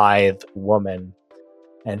 lithe woman,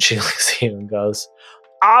 and she looks at you and goes,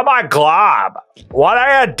 "Oh my glob! What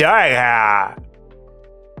are you doing here?"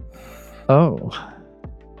 Oh.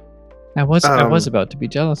 I was Um, about to be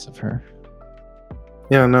jealous of her.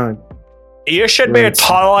 Yeah. No. You should be Right.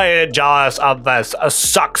 totally jealous of this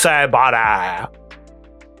sexy body.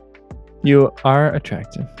 You are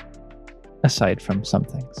attractive. Aside from some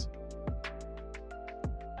things.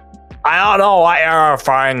 I don't know what you're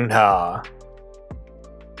referring to.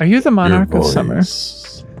 Are you the monarch Your of summer?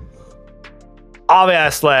 voice.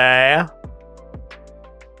 Obviously.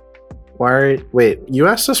 Wait, you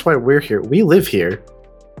asked us why we're here. We live here.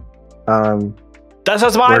 This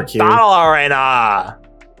is my Work here. battle arena.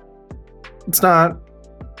 It's not.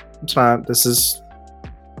 This is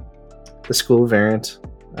the school variant.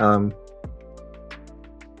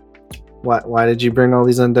 Why did you bring all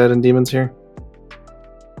these undead and demons here?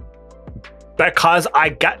 Because I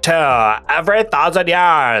get to every 1,000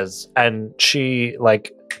 years. And she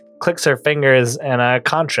clicks her fingers and a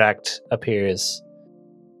contract appears.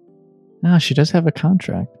 No, she does have a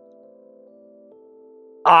contract.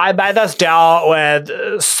 I made this deal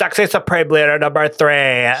with Sexy Supreme Leader number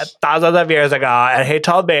 3 thousands of years ago, and he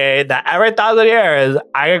told me that every 1,000 years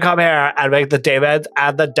I can come here and make the demons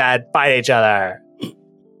and the dead fight each other.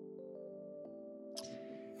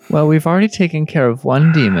 Well, we've already taken care of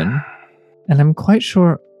one demon, and I'm quite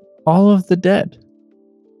sure all of the dead.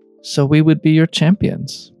 So we would be your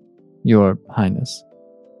champions, Your Highness.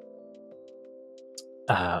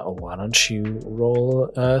 Why don't you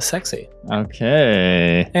roll sexy?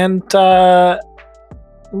 Okay. And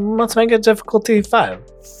let's make it difficulty 5.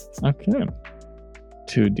 Okay.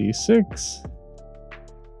 2d6.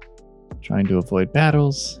 Trying to avoid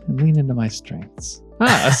battles and lean into my strengths.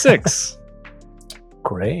 A 6.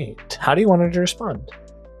 Great. How do you want her to respond?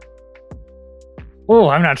 Oh,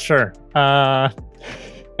 I'm not sure.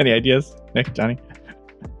 Any ideas, Nick, Johnny?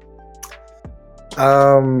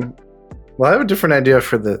 Well, I have a different idea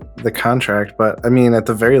for the contract, but I mean, at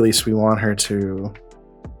the very least, we want her to.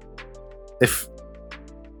 If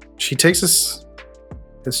she takes us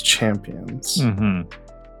as champions,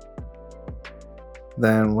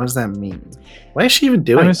 then what does that mean? Why is she even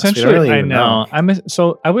doing this? Essentially, I know.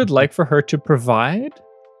 So I would like for her to provide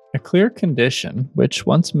a clear condition, which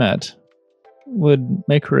once met, would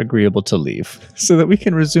make her agreeable to leave, so that we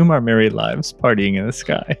can resume our married lives, partying in the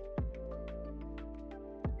sky.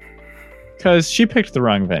 Because she picked the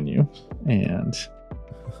wrong venue, and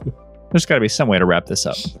there's got to be some way to wrap this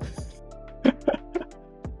up.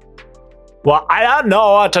 Well, I don't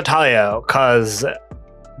know what to tell you, because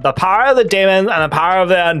the power of the demons and the power of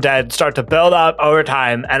the undead start to build up over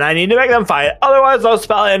time, and I need to make them fight, otherwise they'll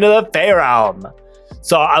spell into the Fey realm.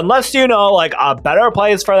 So unless you know like a better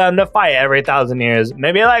place for them to fight every 1,000 years,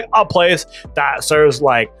 maybe like a place that serves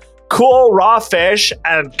like cool raw fish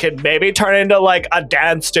and can maybe turn into like a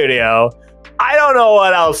dance studio, I don't know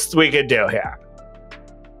what else we could do here.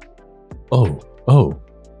 Oh,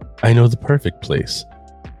 I know the perfect place.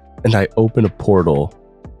 And I open a portal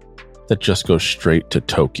that just goes straight to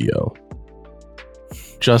Tokyo.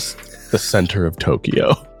 Just the center of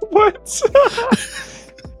Tokyo. What?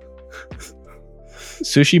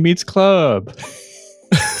 Sushi meets club.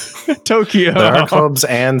 Tokyo. There are clubs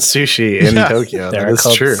and sushi in Tokyo. That is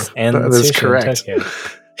true. That is correct.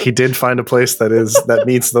 He did find a place that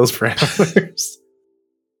meets those parameters.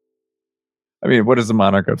 I mean, what does the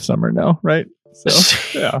Monarch of Summer know, right?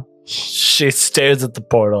 So, yeah. She stares at the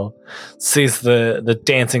portal, sees the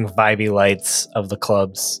dancing vibey lights of the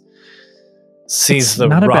clubs, sees it's the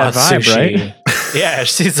not raw a bad vibe, sushi. Right? Yeah,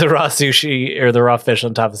 she sees the raw sushi or the raw fish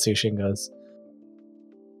on top of sushi and goes,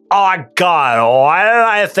 "Oh my god, why didn't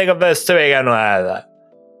I think of this to begin with? All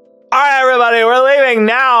right, everybody, we're leaving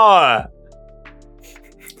now."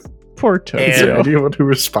 Poor Tokyo. Is there anyone who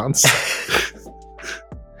responds?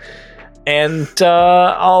 And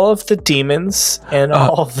all of the demons and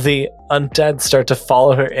all of the undead start to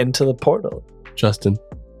follow her into the portal. Justin,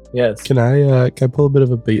 yes. Can I pull a bit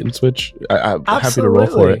of a bait and switch? I'm happy to roll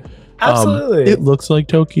for it. Absolutely. It looks like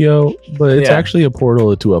Tokyo, but it's actually a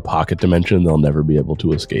portal to a pocket dimension they'll never be able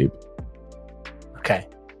to escape. Okay.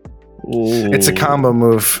 Ooh. It's a combo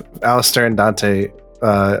move. Alistair and Dante made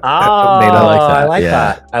up. I like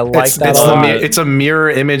that. I like that a lot. It's a mirror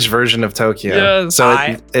image version of Tokyo. Yes. So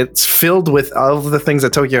it's filled with all of the things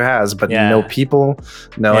that Tokyo has, but no people,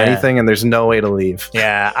 no anything, and there's no way to leave.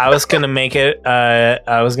 Yeah, I was gonna make it.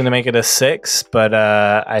 A 6, but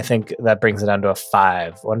I think that brings it down to a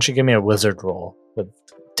 5. Why don't you give me a wizard roll with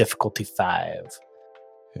difficulty 5?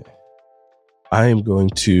 I am going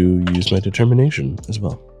to use my determination as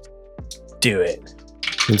well. Do it.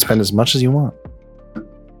 You can spend as much as you want.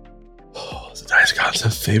 Oh, the dice gods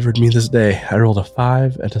have favored me this day. I rolled a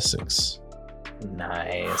 5 and a 6.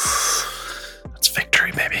 Nice. That's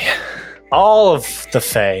victory, baby. All of the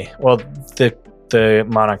Fae, well, the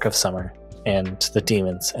Monarch of Summer and the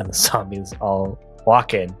demons and the zombies all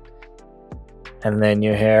walk in. And then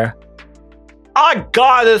you hear, "Oh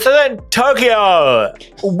god, this isn't Tokyo!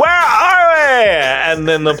 Where are we?" And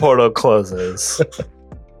then the portal closes.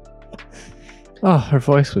 Oh, her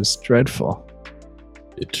voice was dreadful.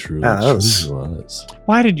 It truly was.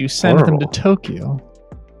 Why did you send them to Tokyo?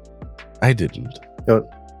 I didn't.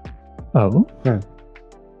 Oh? Yeah.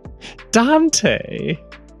 Dante!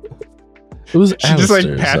 It was she just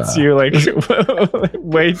like pats you like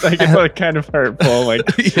wait, like it's like kind of hurtful, like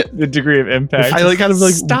the degree of impact. I like kind of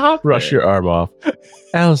like stop brush your arm off.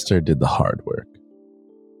 Alistair did the hard work.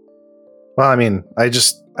 Well, I mean, I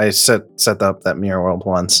set up that mirror world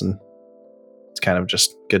once, and it's kind of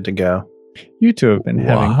just good to go. You two have been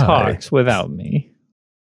having talks without me.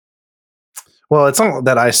 Well, it's not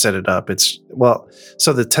that I set it up.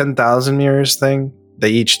 So the 10,000 mirrors thing, they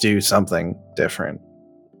each do something different.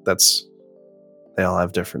 they all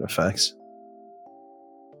have different effects.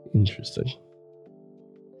 Interesting.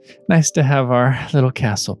 Nice to have our little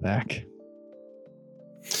castle back.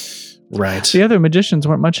 Right. The other magicians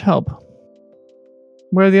weren't much help.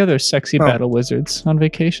 Where are the other sexy battle wizards on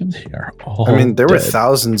vacation? They are all I mean, there were dead.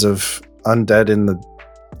 thousands of undead in the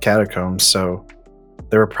catacombs, so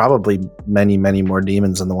there were probably many, many more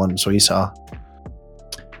demons than the ones we saw.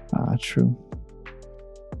 Ah, true.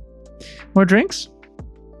 More drinks?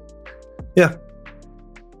 Yeah.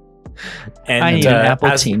 And I need an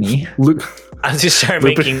appletini. as you start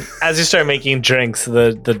making drinks,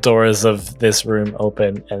 the doors of this room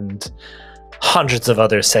open and hundreds of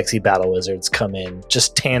other sexy battle wizards come in,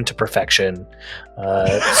 just tanned to perfection,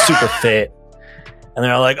 super fit. And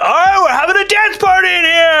they're all like, all right, we're having a dance party in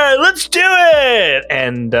here. Let's do it.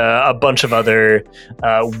 And a bunch of other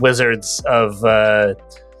wizards of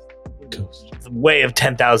Way of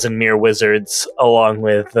 10,000 Mere Wizards, along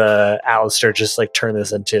with Alistair, just like turn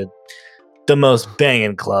this into the most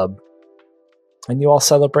banging club. And you all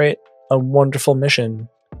celebrate a wonderful mission.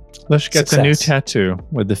 Lish gets Success. a new tattoo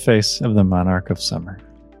with the face of the Monarch of Summer.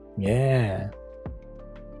 Yeah.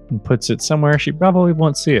 And puts it somewhere she probably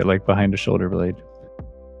won't see it, like behind a shoulder blade.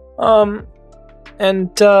 And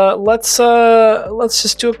let's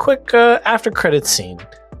just do a quick after credit scene.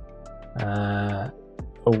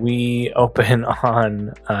 We open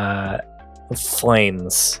on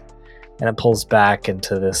flames, and it pulls back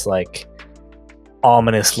into this like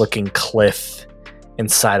ominous looking cliff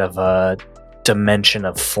inside of a dimension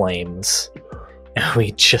of flames, and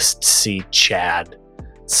we just see Chad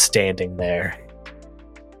standing there,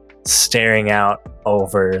 staring out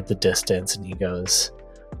over the distance, and he goes,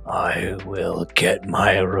 I will get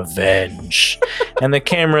my revenge. And the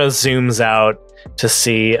camera zooms out to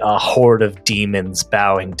see a horde of demons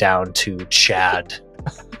bowing down to Chad.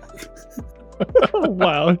 Oh,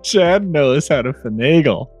 wow, Chad knows how to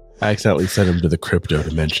finagle. I accidentally sent him to the crypto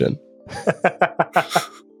dimension.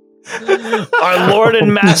 Our Lord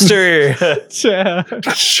and Master. Chad.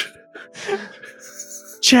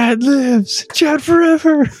 Chad lives. Chad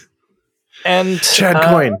forever. And Chad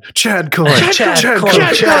coin. Chad coin.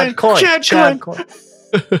 Chad coin.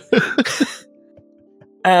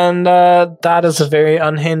 And that is a very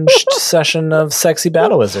unhinged session of Sexy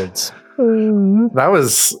Battle Wizards. That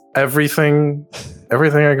was everything I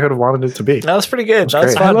could have wanted it to be. That was pretty good. That's That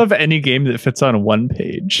was great. I fun. love any game that fits on one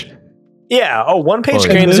page. Yeah. Oh, one-page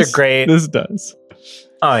yeah. games This- are great. This does.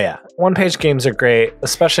 Oh yeah, one-page games are great,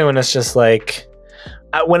 especially when it's just like.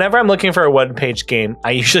 Whenever I'm looking for a one-page game,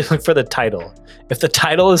 I usually look for the title. If the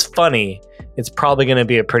title is funny, it's probably going to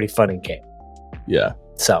be a pretty funny game. Yeah.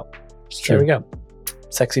 So It's there true. we go.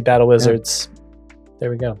 Sexy Battle Wizards. There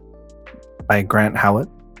we go. By Grant Howitt.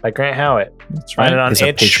 By Grant Howitt. That's Find right. it on He's a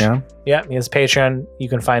itch. Patreon. Yeah, he has Patreon. You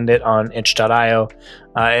can find it on itch.io.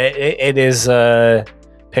 It is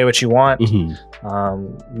pay what you want.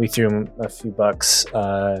 Mhm. We threw him a few bucks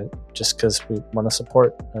just because we want to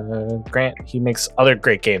support Grant. He makes other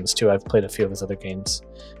great games too. I've played a few of his other games.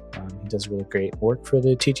 He does really great work for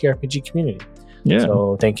the TTRPG community. Yeah.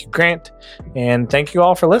 So thank you, Grant. And thank you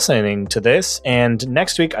all for listening to this. And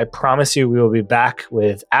next week, I promise you, we will be back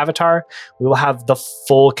with Avatar. We will have the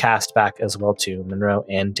full cast back as well too, Monroe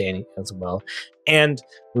and Danny as well. And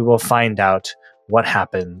we will find out what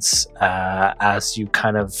happens as you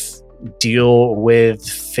kind of deal with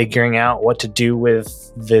figuring out what to do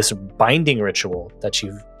with this binding ritual that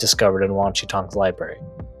you've discovered in Wan Chi Tong's library.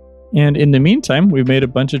 And in the meantime, we've made a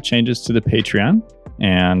bunch of changes to the Patreon,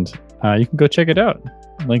 and you can go check it out.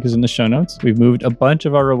 Link is in the show notes. We've moved a bunch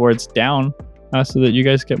of our rewards down so that you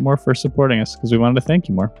guys get more for supporting us, because we wanted to thank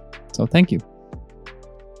you more. So thank you.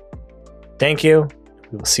 Thank you.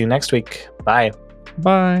 We will see you next week. Bye.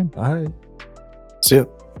 Bye. Bye. See ya.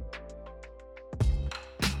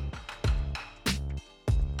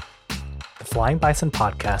 The Flying Bison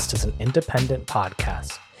Podcast is an independent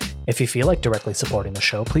podcast. If you feel like directly supporting the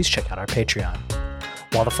show, please check out our Patreon.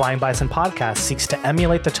 While the Flying Bison Podcast seeks to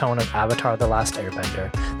emulate the tone of Avatar: The Last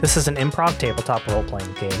Airbender, this is an improv tabletop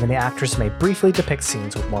role-playing game, and the actors may briefly depict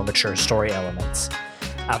scenes with more mature story elements.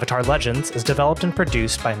 Avatar Legends is developed and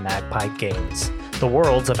produced by Magpie Games. The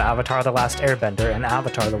worlds of Avatar: The Last Airbender and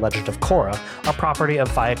Avatar: The Legend of Korra are property of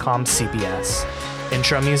Viacom CBS.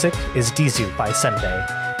 Intro music is Dizu by Senbei,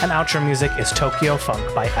 and outro music is Tokyo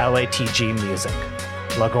Funk by LATG Music.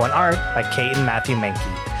 Logo and art by Kate and Matthew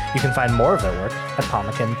Menke. You can find more of their work at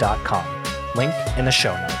pomakin.com. Link in the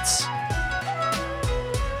show notes.